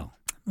 Well,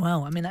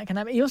 I mean, that can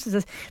happen. He also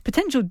says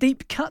potential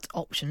deep cut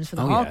options for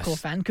the hardcore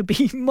fan could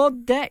be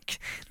Mod Deck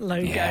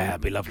logo. Yeah,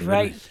 it'd be lovely.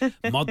 Great.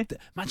 Imagine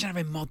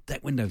having Mod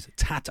Deck windows.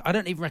 I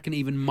don't even reckon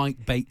even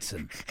Mike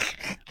Bateson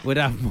would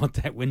have Mod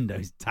Deck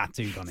windows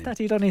tattooed on him.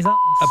 Tattooed on his ass.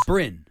 A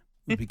Bryn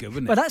would be good,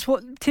 wouldn't it? Well, that's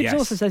what Tibbs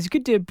also says. You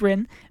could do a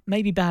Bryn,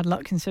 maybe bad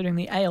luck considering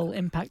the ale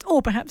impact,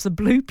 or perhaps a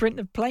blueprint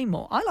of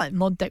Playmore. I like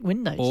Mod Deck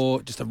windows.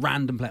 Or just a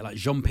random play like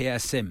Jean-Pierre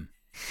Sim.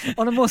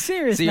 On a more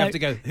serious so you note, have to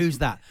go, who's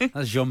that?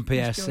 That's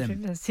Jean-Pierre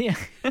Sim. Yeah.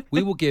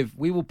 we will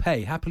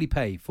happily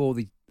pay for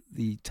the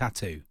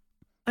tattoo.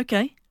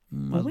 Okay.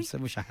 I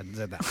wish I hadn't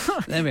said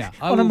that. There we are.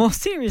 On a more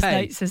serious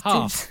note, says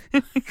Tibbs,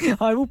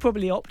 I will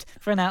probably opt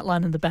for an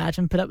outline of the badge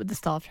and put up with the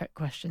Star Trek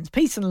questions.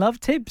 Peace and love,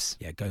 Tibbs.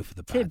 Yeah, go for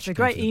the badge. Tibbs, a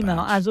great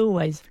email, as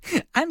always.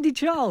 Andy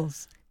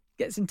Charles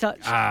gets in touch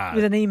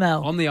with an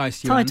email. On the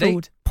ice, titled,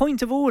 Andy.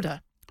 Point of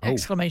Order,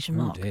 exclamation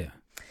mark. Oh, dear.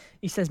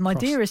 He says, my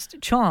dearest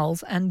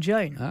Charles and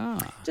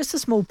Joan, just a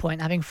small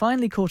point, having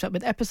finally caught up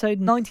with episode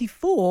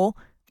 94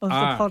 of the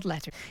pod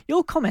letter.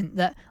 Your comment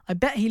that I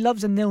bet he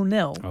loves a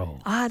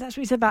 0-0. That's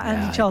what he said about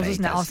Andy Charles,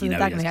 isn't it? After the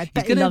Dagenham. I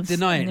bet he loves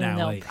deny a it 0-0.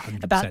 Now,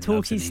 about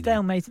Torquay's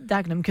stalemate at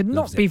Dagenham could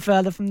not be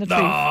further from the truth.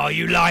 Oh,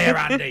 you liar,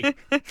 Andy.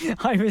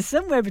 I was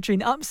somewhere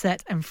between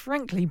upset and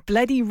frankly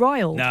bloody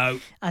riled. No.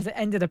 As it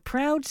ended a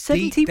proud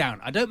 70... Deep down.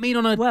 I don't mean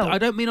on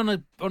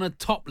a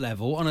top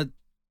level,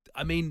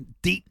 I mean,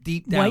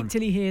 deep down. Wait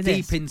till you hear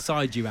this. Deep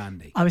inside you,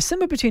 Andy. I was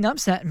somewhere between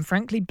upset and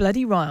frankly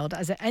bloody riled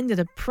as it ended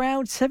a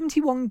proud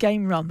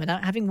 71-game run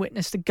without having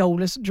witnessed a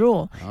goalless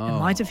draw. I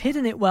might have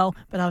hidden it well,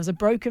 but I was a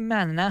broken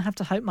man and now have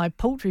to hope my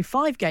paltry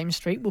 5-game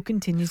streak will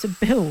continue to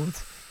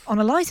build. On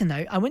a lighter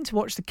note, I went to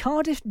watch the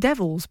Cardiff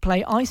Devils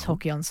play ice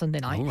hockey on Sunday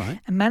night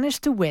and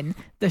managed to win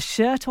the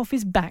shirt off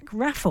his back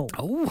raffle.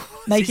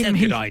 This is a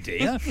good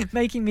idea.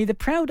 Making me the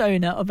proud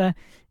owner of a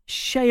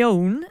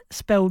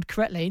spelled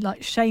correctly,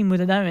 like shame with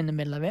an O in the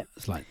middle of it.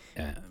 It's like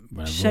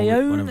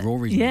one of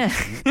Rory's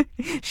names.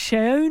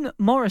 Sheone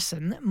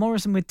Morrison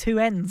with 2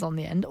 N's on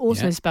the end,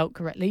 also spelled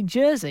correctly,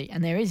 jersey.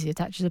 And there he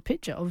attaches a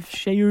picture of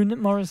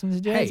Sheone Morrison's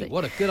jersey. Hey,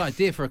 what a good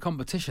idea for a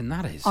competition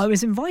that is. I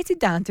was invited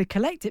down to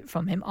collect it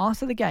from him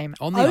after the game.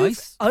 On the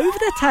ice? Over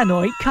the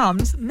tannoy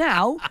comes,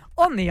 now,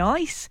 on the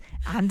ice,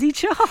 Andy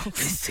Charles.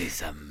 This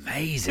is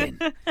amazing.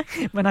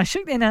 When I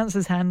shook the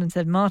announcer's hand and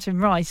said Martin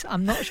Rice,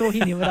 I'm not sure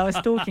he knew what I was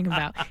talking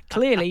about.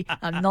 Clearly,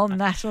 a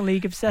non-National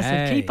League obsessive.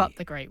 Hey. Keep up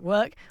the great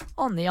work.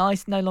 On the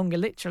ice, no longer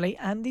literally,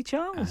 Andy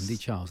Charles. Andy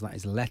Charles, that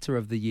is letter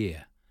of the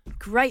year.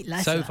 Great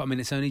letter. So far,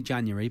 it's only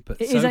January,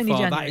 but it is only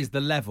far January. that is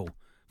the level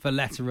for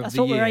letter of That's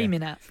the what year. we're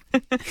aiming at.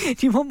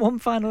 Do you want one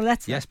final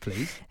letter? Yes,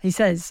 please. He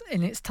says,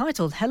 and it's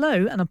titled,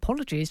 Hello and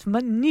Apologies from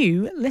a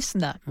new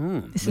listener.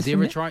 Was he a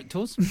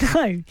retractors?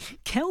 No,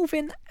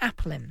 Kelvin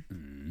Applin.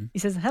 He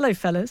says, hello,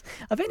 fellas.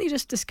 I've only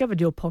just discovered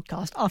your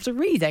podcast after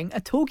reading a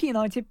Torquay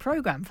United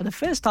programme for the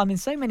first time in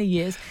so many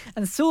years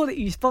and saw that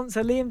you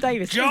sponsor Liam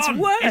Davis. John,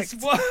 it's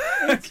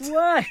worked.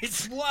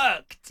 It's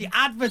worked. The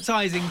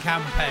advertising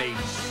campaign.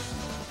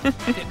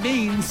 It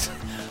means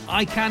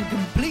I can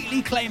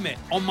completely claim it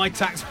on my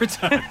tax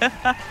return.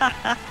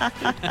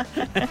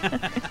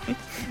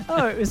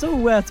 Oh, it was all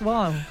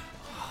worthwhile.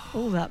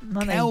 All that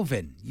money.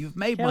 Kelvin, you've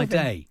made my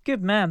day.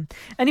 Good man.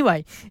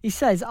 Anyway, he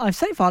says, I've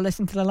so far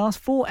listened to the last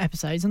 4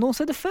 episodes and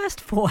also the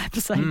first 4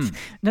 episodes.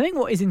 Knowing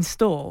what is in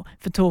store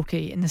for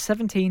Torquay in the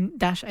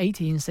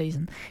 17-18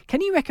 season,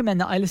 can you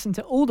recommend that I listen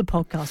to all the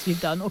podcasts you've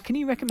done, or can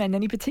you recommend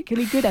any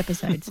particularly good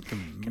episodes?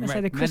 Can I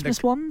say the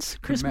Christmas ones?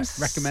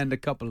 Recommend a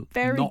couple.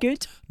 Very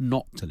good.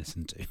 Not to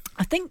listen to.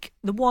 I think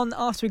the one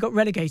after we got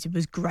relegated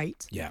was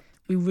great. Yeah.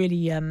 We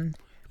really...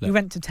 we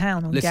went to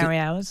town on Gary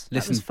Hours.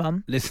 That was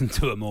fun. Listen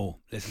to them all.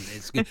 Listen,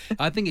 it's good.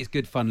 I think it's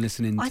good fun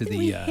listening to the...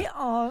 we hit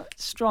our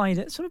stride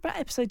at sort of about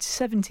episode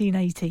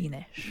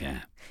 17-18-ish. Yeah.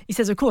 He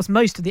says, of course,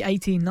 most of the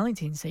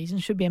 18-19 season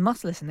should be a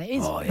must-listen. It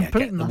is a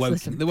complete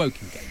must-listen. The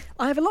Woking game.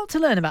 I have a lot to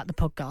learn about the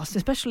podcast,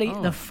 especially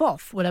the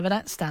FOF, whatever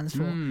that stands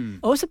for. I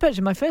also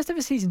purchased my first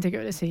ever season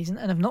ticket of the season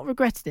and have not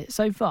regretted it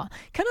so far.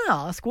 Can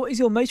I ask, what is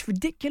your most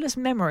ridiculous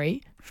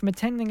memory from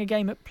attending a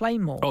game at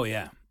Plainmoor? Oh,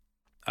 yeah.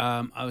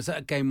 I was at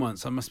a game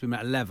once. I must have been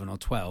about 11 or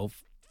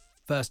 12.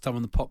 First time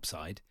on the pop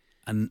side.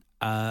 And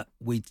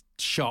we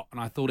shot,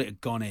 and I thought it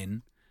had gone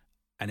in,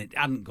 and it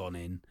hadn't gone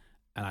in.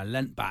 And I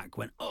leant back,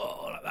 went,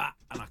 oh, like that.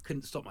 And I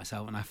couldn't stop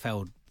myself, and I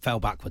fell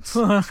backwards.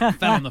 Fell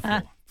on the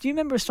floor. Do you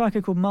remember a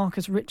striker called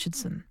Marcus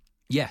Richardson?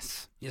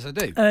 Yes. Yes, I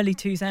do. Early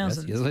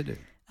 2000s. Yes, I do.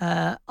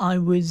 I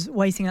was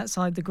waiting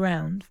outside the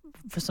ground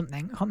for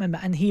something. I can't remember.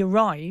 And he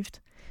arrived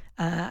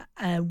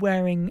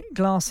wearing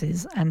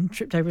glasses and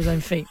tripped over his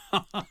own feet.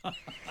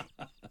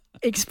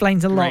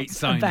 Explains a lot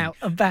about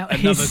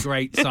another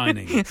great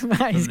signing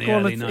about his from the quality.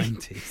 early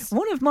 90s.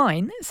 One of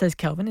mine, says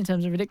Kelvin, in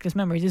terms of ridiculous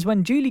memories, is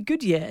when Julie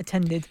Goodyear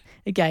attended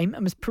a game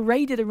and was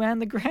paraded around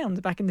the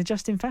ground back in the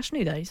Justin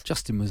Fashanu days.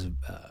 Justin was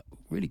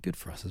really good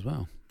for us as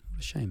well. What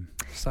a shame.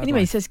 Anyway,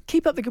 he says,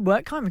 keep up the good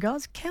work. Kind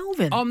regards,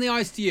 Kelvin. On the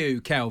ice to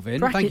you,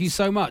 Kelvin. Brackets. Thank you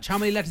so much. How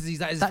many letters is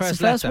that? That's the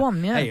first letter?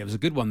 one, yeah. Hey, it was a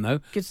good one,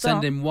 though. Good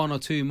start. Send in 1 or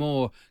 2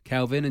 more,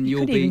 Kelvin, and you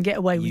you'll could be... even get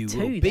away with 2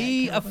 You will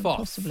be there, Kelvin, a FOF.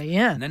 Possibly,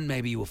 yeah. And then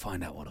maybe you will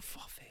find out what a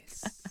FOF is.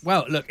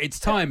 Well, look, it's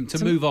time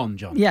to move on,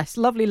 John. Yes,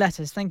 lovely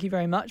letters. Thank you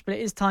very much. But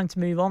it is time to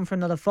move on for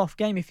another FOF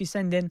game. If you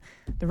send in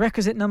the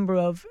requisite number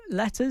of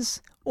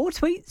letters or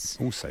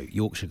tweets. Also,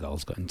 Yorkshire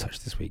Girls got in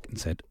touch this week and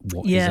said,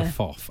 what is a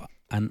FOF?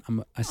 And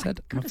I said,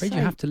 I'm afraid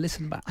you have to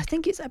listen back. I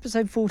think it's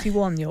episode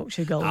 41,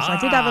 Yorkshire Goals. I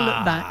did have a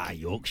look back.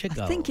 Yorkshire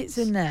Goals. I think it's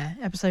in there,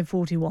 episode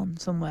 41,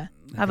 somewhere.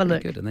 Have a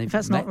look. Good. And if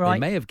that's not right. They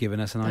may have given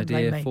us an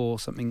idea for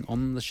something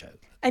on the show.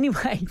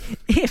 Anyway,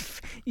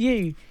 if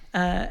you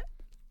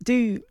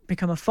do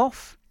become a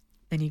FOF,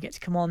 then you get to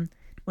come on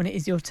when it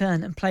is your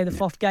turn and play the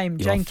FOF game.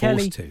 Jane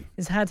Kelly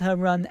has had her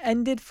run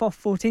ended, FOF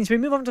 14. So we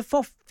move on to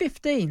FOF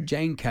 15.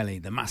 Jane Kelly,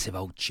 the massive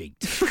old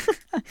cheat.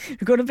 We've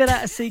got a bit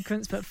out of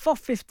sequence, but FOF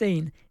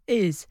 15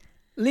 is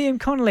Liam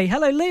Connolly.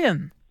 Hello,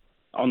 Liam.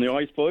 On the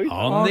ice, boys.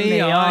 On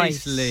the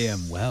ice,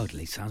 Liam. Well,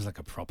 it sounds like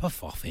a proper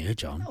FOF here,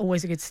 John.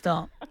 Always a good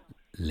start.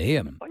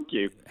 Liam. Thank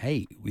you.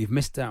 Hey, we've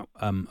missed out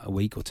a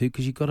week or 2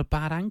 because you got a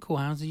bad ankle.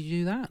 How did you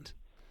do that?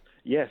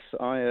 Yes,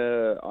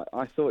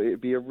 I thought it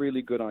would be a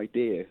really good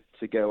idea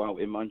to go out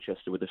in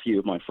Manchester with a few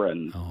of my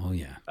friends. Oh,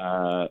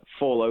 yeah.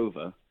 Fall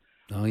over.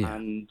 Oh, yeah.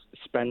 And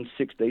spend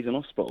 6 days in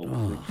hospital.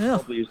 Oh. Which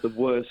probably is the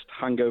worst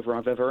hangover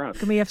I've ever had.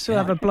 Can we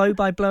have a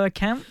blow-by-blow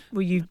account?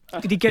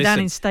 Did you go down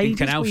in stages?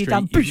 Canal were you Street,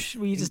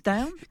 down? Were you just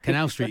down?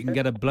 Canal Street, you can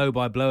get a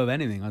blow-by-blow of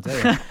anything, I'll tell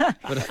you.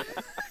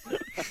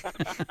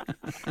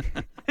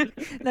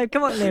 No,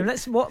 come on,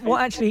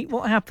 Liam.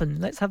 What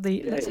happened? Let's have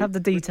the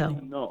detail.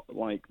 It's not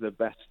like the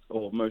best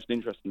or most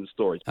interesting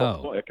stories.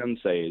 But what I can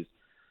say is,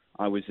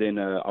 I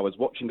was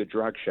watching a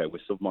drag show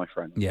with some of my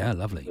friends. Yeah,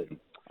 lovely.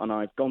 And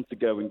I've gone to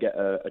go and get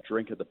a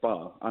drink at the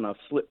bar, and I've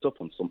slipped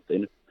up on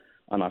something,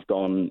 and I've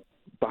gone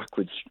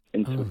backwards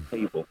into a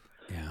table.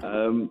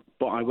 Yeah.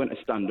 But I went to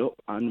stand up,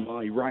 and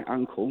my right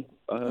ankle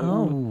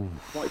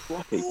quite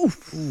floppy.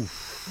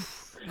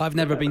 Oof. I've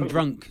never been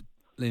drunk,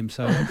 Liam,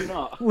 so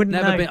wouldn't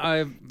never know. been.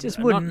 I've just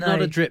wouldn't know.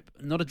 Not a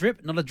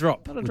drop. Not a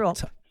drop.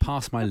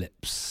 Past my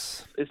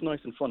lips. It's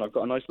nice and fun. I've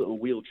got a nice little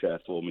wheelchair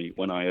for me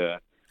when I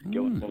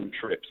go on long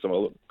trips, so I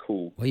look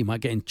cool. Well, you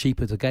might get in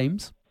cheaper to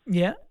games.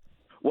 Yeah.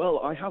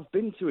 Well, I have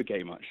been to a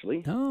game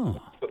actually.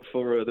 Oh.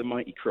 For the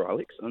mighty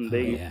Cruelix, and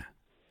they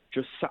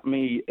just sat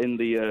me in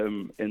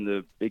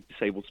the big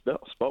disabled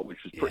spot, which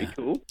was pretty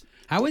cool.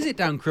 How is it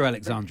down Crew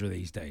Alexandra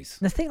these days?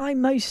 The thing I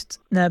most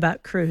know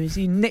about Crew is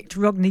you nicked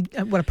Rodney.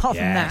 Well, apart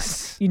from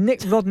that, you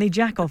nicked Rodney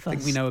Jack off us. I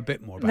think we know a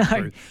bit more about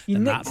Crew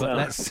than that, but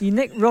let's... You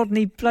nicked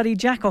Rodney bloody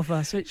Jack off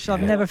us, which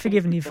I've never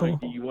forgiven you for.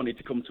 You wanted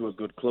to come to a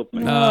good club,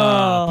 mate.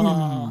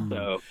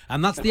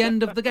 And that's the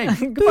end of the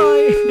game.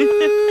 Goodbye.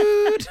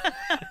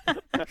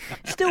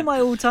 Still my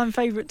all-time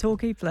favourite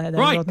Torquay player,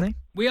 there, Rodney.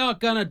 We are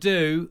going to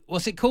do...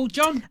 What's it called,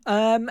 John?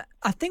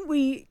 I think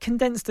we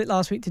condensed it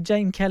last week to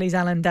Jane Kelly's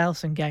Alan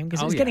Dowson game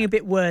because it was getting a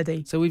bit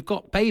wordy. So we've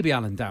got baby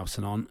Alan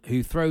Dowson on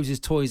who throws his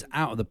toys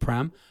out of the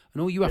pram,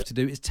 and all you have to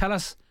do is tell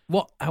us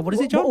what is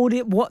it, John?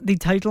 What the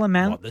total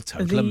amount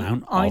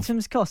of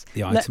items cost.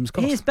 The items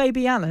cost. Here's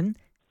baby Alan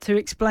to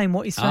explain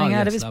what he's throwing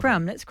out of his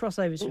pram. Let's cross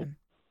over to him.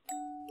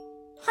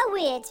 How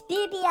weird,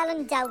 Baby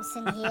Alan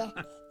Dowson here.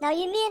 Now,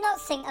 you may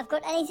not think I've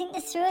got anything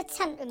to throw a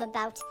tantrum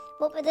about,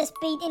 what with us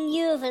beating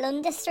Yeovil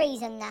under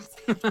strays and that,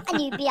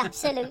 and you'd be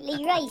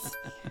absolutely right.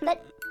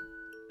 But,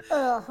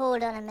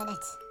 hold on a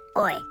minute.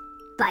 Oi,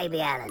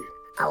 Baby Alan,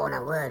 I want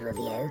a word with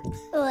you.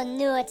 Oh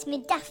no, it's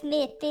me daft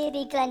mate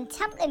Baby Glenn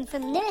Tamplin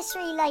from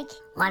nursery, like.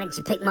 Why didn't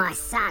you pick my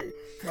son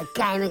for the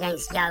game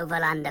against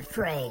Yeovil under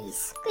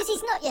freeze? Because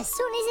he's not your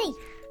son, is he?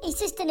 He's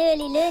just an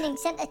early learning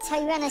centre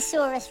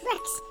Tyrannosaurus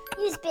Rex.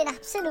 You've been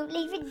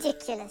absolutely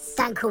ridiculous.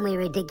 Don't call me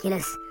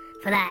ridiculous.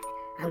 For that,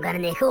 I'm going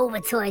to nick all the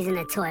toys in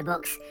the toy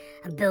box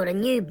and build a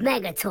new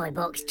mega toy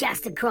box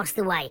just across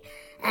the way.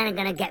 And I'm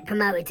going to get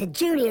promoted to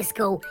junior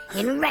school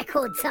in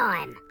record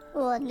time.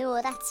 Oh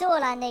no, that's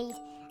all I need.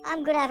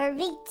 I'm going to have a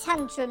real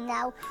tantrum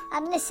now.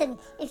 And listen,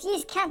 if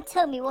you can't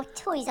tell me what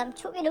toys I'm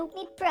chucking out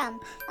me pram,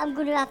 I'm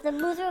going to have the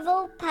mother of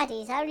all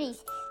paddies, I read.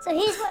 So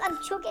here's what I'm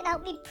chucking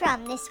out me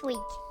pram this week.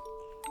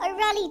 A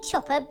Rally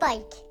Chopper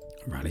bike.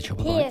 Rally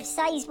Chopper Pair bike. of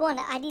size 1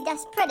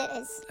 Adidas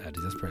Predators.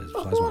 Adidas Predators.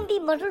 A Hornby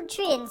model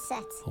train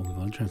set. Hornby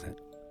model train set.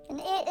 An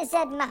A to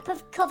Z map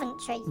of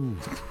Coventry. Ooh.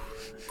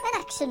 An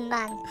Action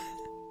Man.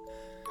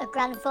 A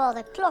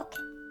grandfather clock.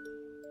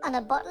 And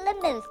a bottle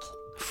of milk.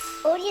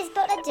 All you've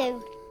got to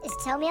do is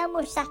tell me how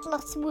much that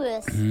lot's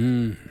worth.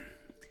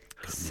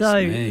 So,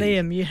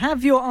 Liam, you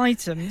have your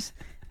items.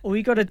 All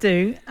you got to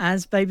do,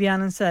 as Baby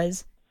Alan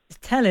says, is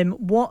tell him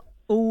what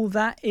all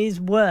that is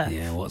worth.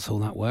 Yeah, what's all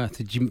that worth?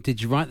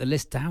 Did you write the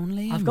list down,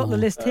 Liam? I've got the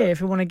list here if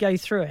we want to go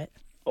through it.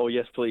 Oh,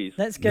 yes, please.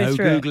 Let's go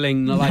through it. No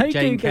Googling like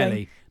Jane Googling.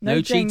 Kelly.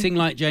 No cheating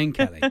like Jane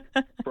Kelly.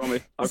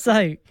 Promise.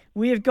 So,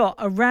 we have got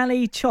a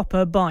Rally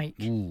Chopper bike.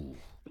 Ooh.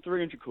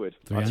 300 quid.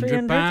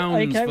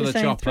 £300 okay, for we're the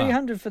saying chopper.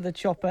 300 for the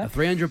chopper. A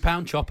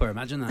 £300 chopper,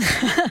 imagine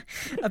that.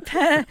 A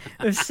pair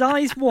of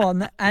size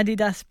 1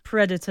 Adidas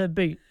Predator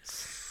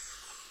boots.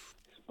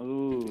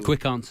 Ooh.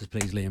 Quick answers,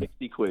 please, Liam.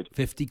 50 quid.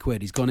 50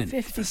 quid. He's gone in.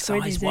 50 for quid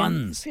size is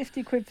ones.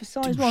 50 quid for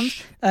size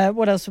 1s.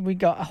 What else have we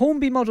got? A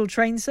Hornby model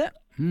train set.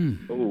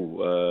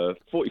 Oh,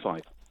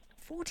 45.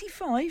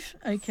 45.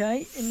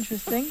 Okay,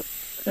 interesting.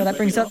 So that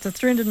brings up to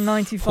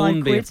 395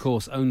 Hornby, quid. of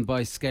course, owned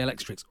by Scale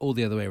Extrix, all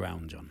the other way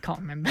around, John. Can't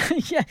remember.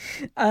 Yeah.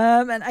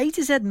 An A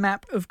to Z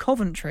map of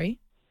Coventry.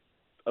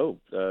 Oh,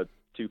 £2.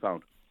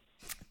 £2,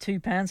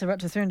 so we're up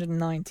to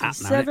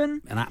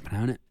 397. An app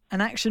now, innit? An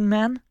Action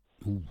Man.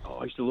 Ooh. Oh,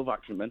 I used to love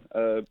Action Man.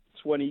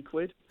 20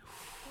 quid.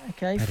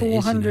 Okay, Bet it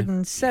is, you know.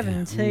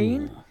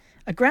 417. Yeah,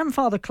 A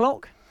grandfather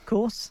clock, of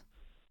course.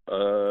 I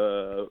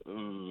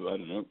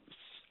don't know.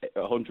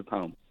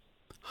 £100.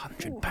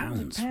 £100.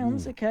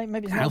 £100, okay,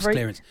 maybe it's House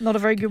clearance. not a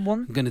very good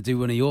one. I'm going to do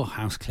one of your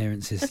house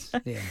clearances.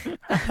 Yeah.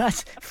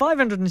 That's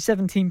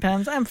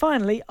 £517. And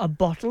finally, a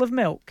bottle of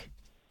milk.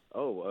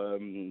 Oh,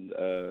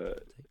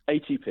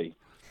 ATP.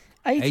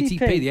 ATP.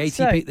 The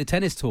ATP, the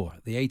tennis tour,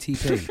 the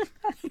ATP.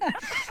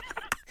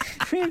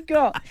 We've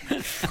got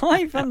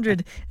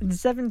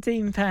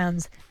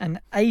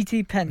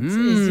 £517.80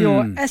 is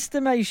your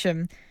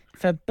estimation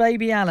for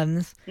Baby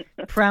Alan's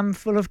pram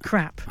full of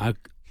crap.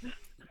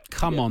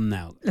 Come on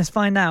now. Let's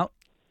find out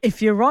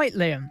if you're right,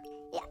 Liam.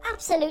 You're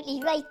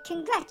absolutely right.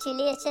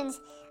 Congratulations.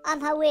 I'm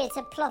her way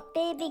to plot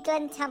Baby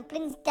Glenn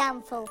Tamplin's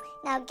downfall.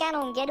 Now, get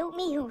on, get out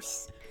me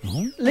hoose.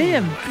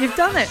 Liam, you've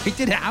done it. He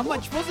did it. How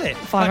much was it?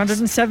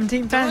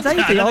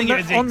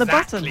 £517.80 on the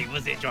button.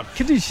 Was it, John?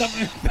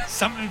 Kadoosh.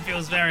 Something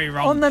feels very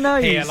wrong On the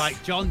nose. here.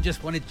 Like John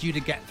just wanted you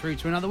to get through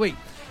to another week.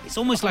 It's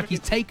almost like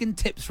he's taken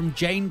tips from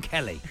Jane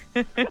Kelly.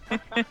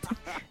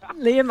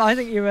 Liam, I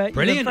think you're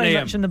Brilliant, very Liam.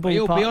 much in the ballpark.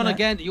 You'll be on there.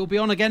 again. You'll be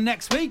on again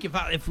next week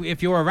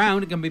if you're around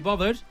and can be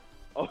bothered.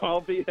 Oh,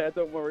 I'll be there.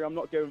 Don't worry. I'm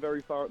not going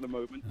very far at the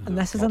moment.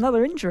 Unless there's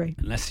another injury.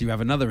 Unless you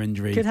have another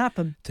injury. Could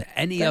happen. To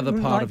any Don't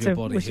other part like of your to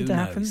body. wish it Who to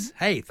knows? happen.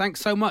 Hey,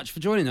 thanks so much for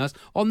joining us.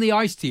 On the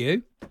ice to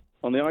you.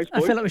 On the ice, I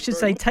boys. feel like we should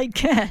say take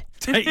care.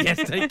 Take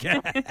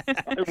care.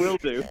 I will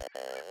do.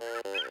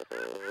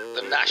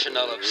 The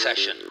National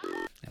Obsession.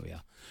 There we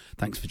are.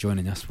 Thanks for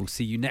joining us. We'll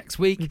see you next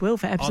week. We will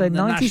for episode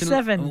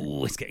 97.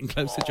 Oh, it's getting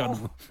closer,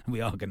 John. We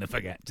are going to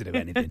forget to do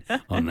anything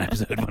on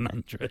episode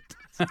 100.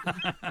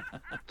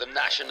 The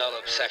National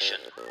Obsession.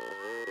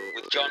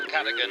 With John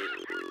Cadogan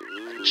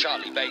and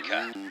Charlie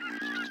Baker.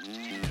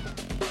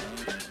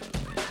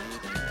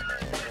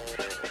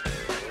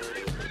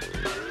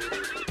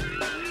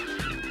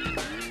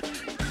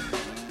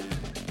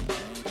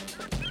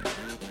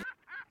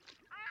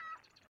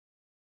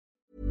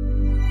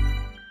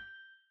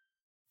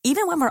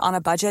 Even when we're on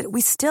a budget,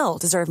 we still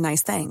deserve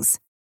nice things.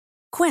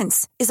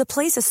 Quince is a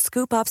place to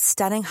scoop up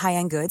stunning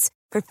high-end goods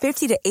for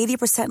 50 to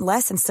 80%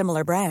 less than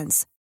similar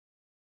brands.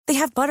 They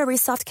have buttery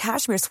soft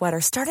cashmere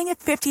sweaters starting at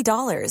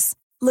 $50,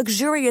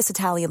 luxurious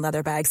Italian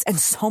leather bags, and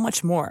so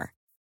much more.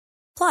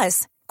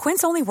 Plus,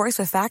 Quince only works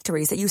with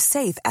factories that use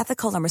safe,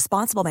 ethical, and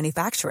responsible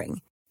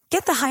manufacturing.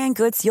 Get the high-end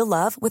goods you'll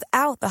love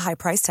without the high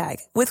price tag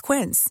with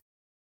Quince.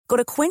 Go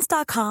to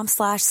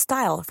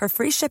quince.com/style for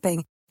free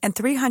shipping and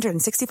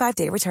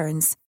 365-day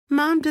returns.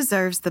 Mom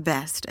deserves the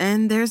best,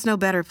 and there's no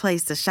better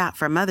place to shop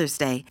for Mother's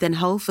Day than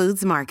Whole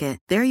Foods Market.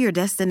 They're your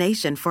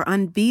destination for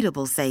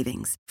unbeatable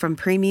savings, from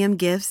premium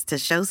gifts to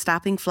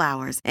show-stopping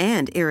flowers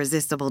and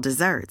irresistible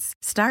desserts.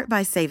 Start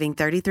by saving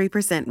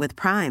 33% with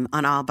Prime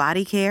on all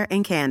body care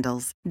and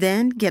candles.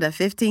 Then get a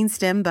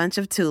 15-stem bunch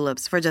of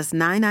tulips for just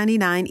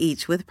 $9.99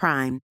 each with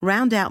Prime.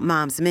 Round out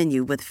Mom's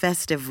menu with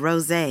festive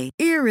rosé,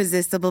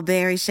 irresistible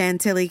berry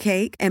chantilly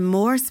cake, and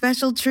more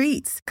special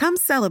treats. Come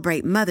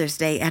celebrate Mother's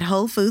Day at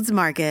Whole Foods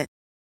Market.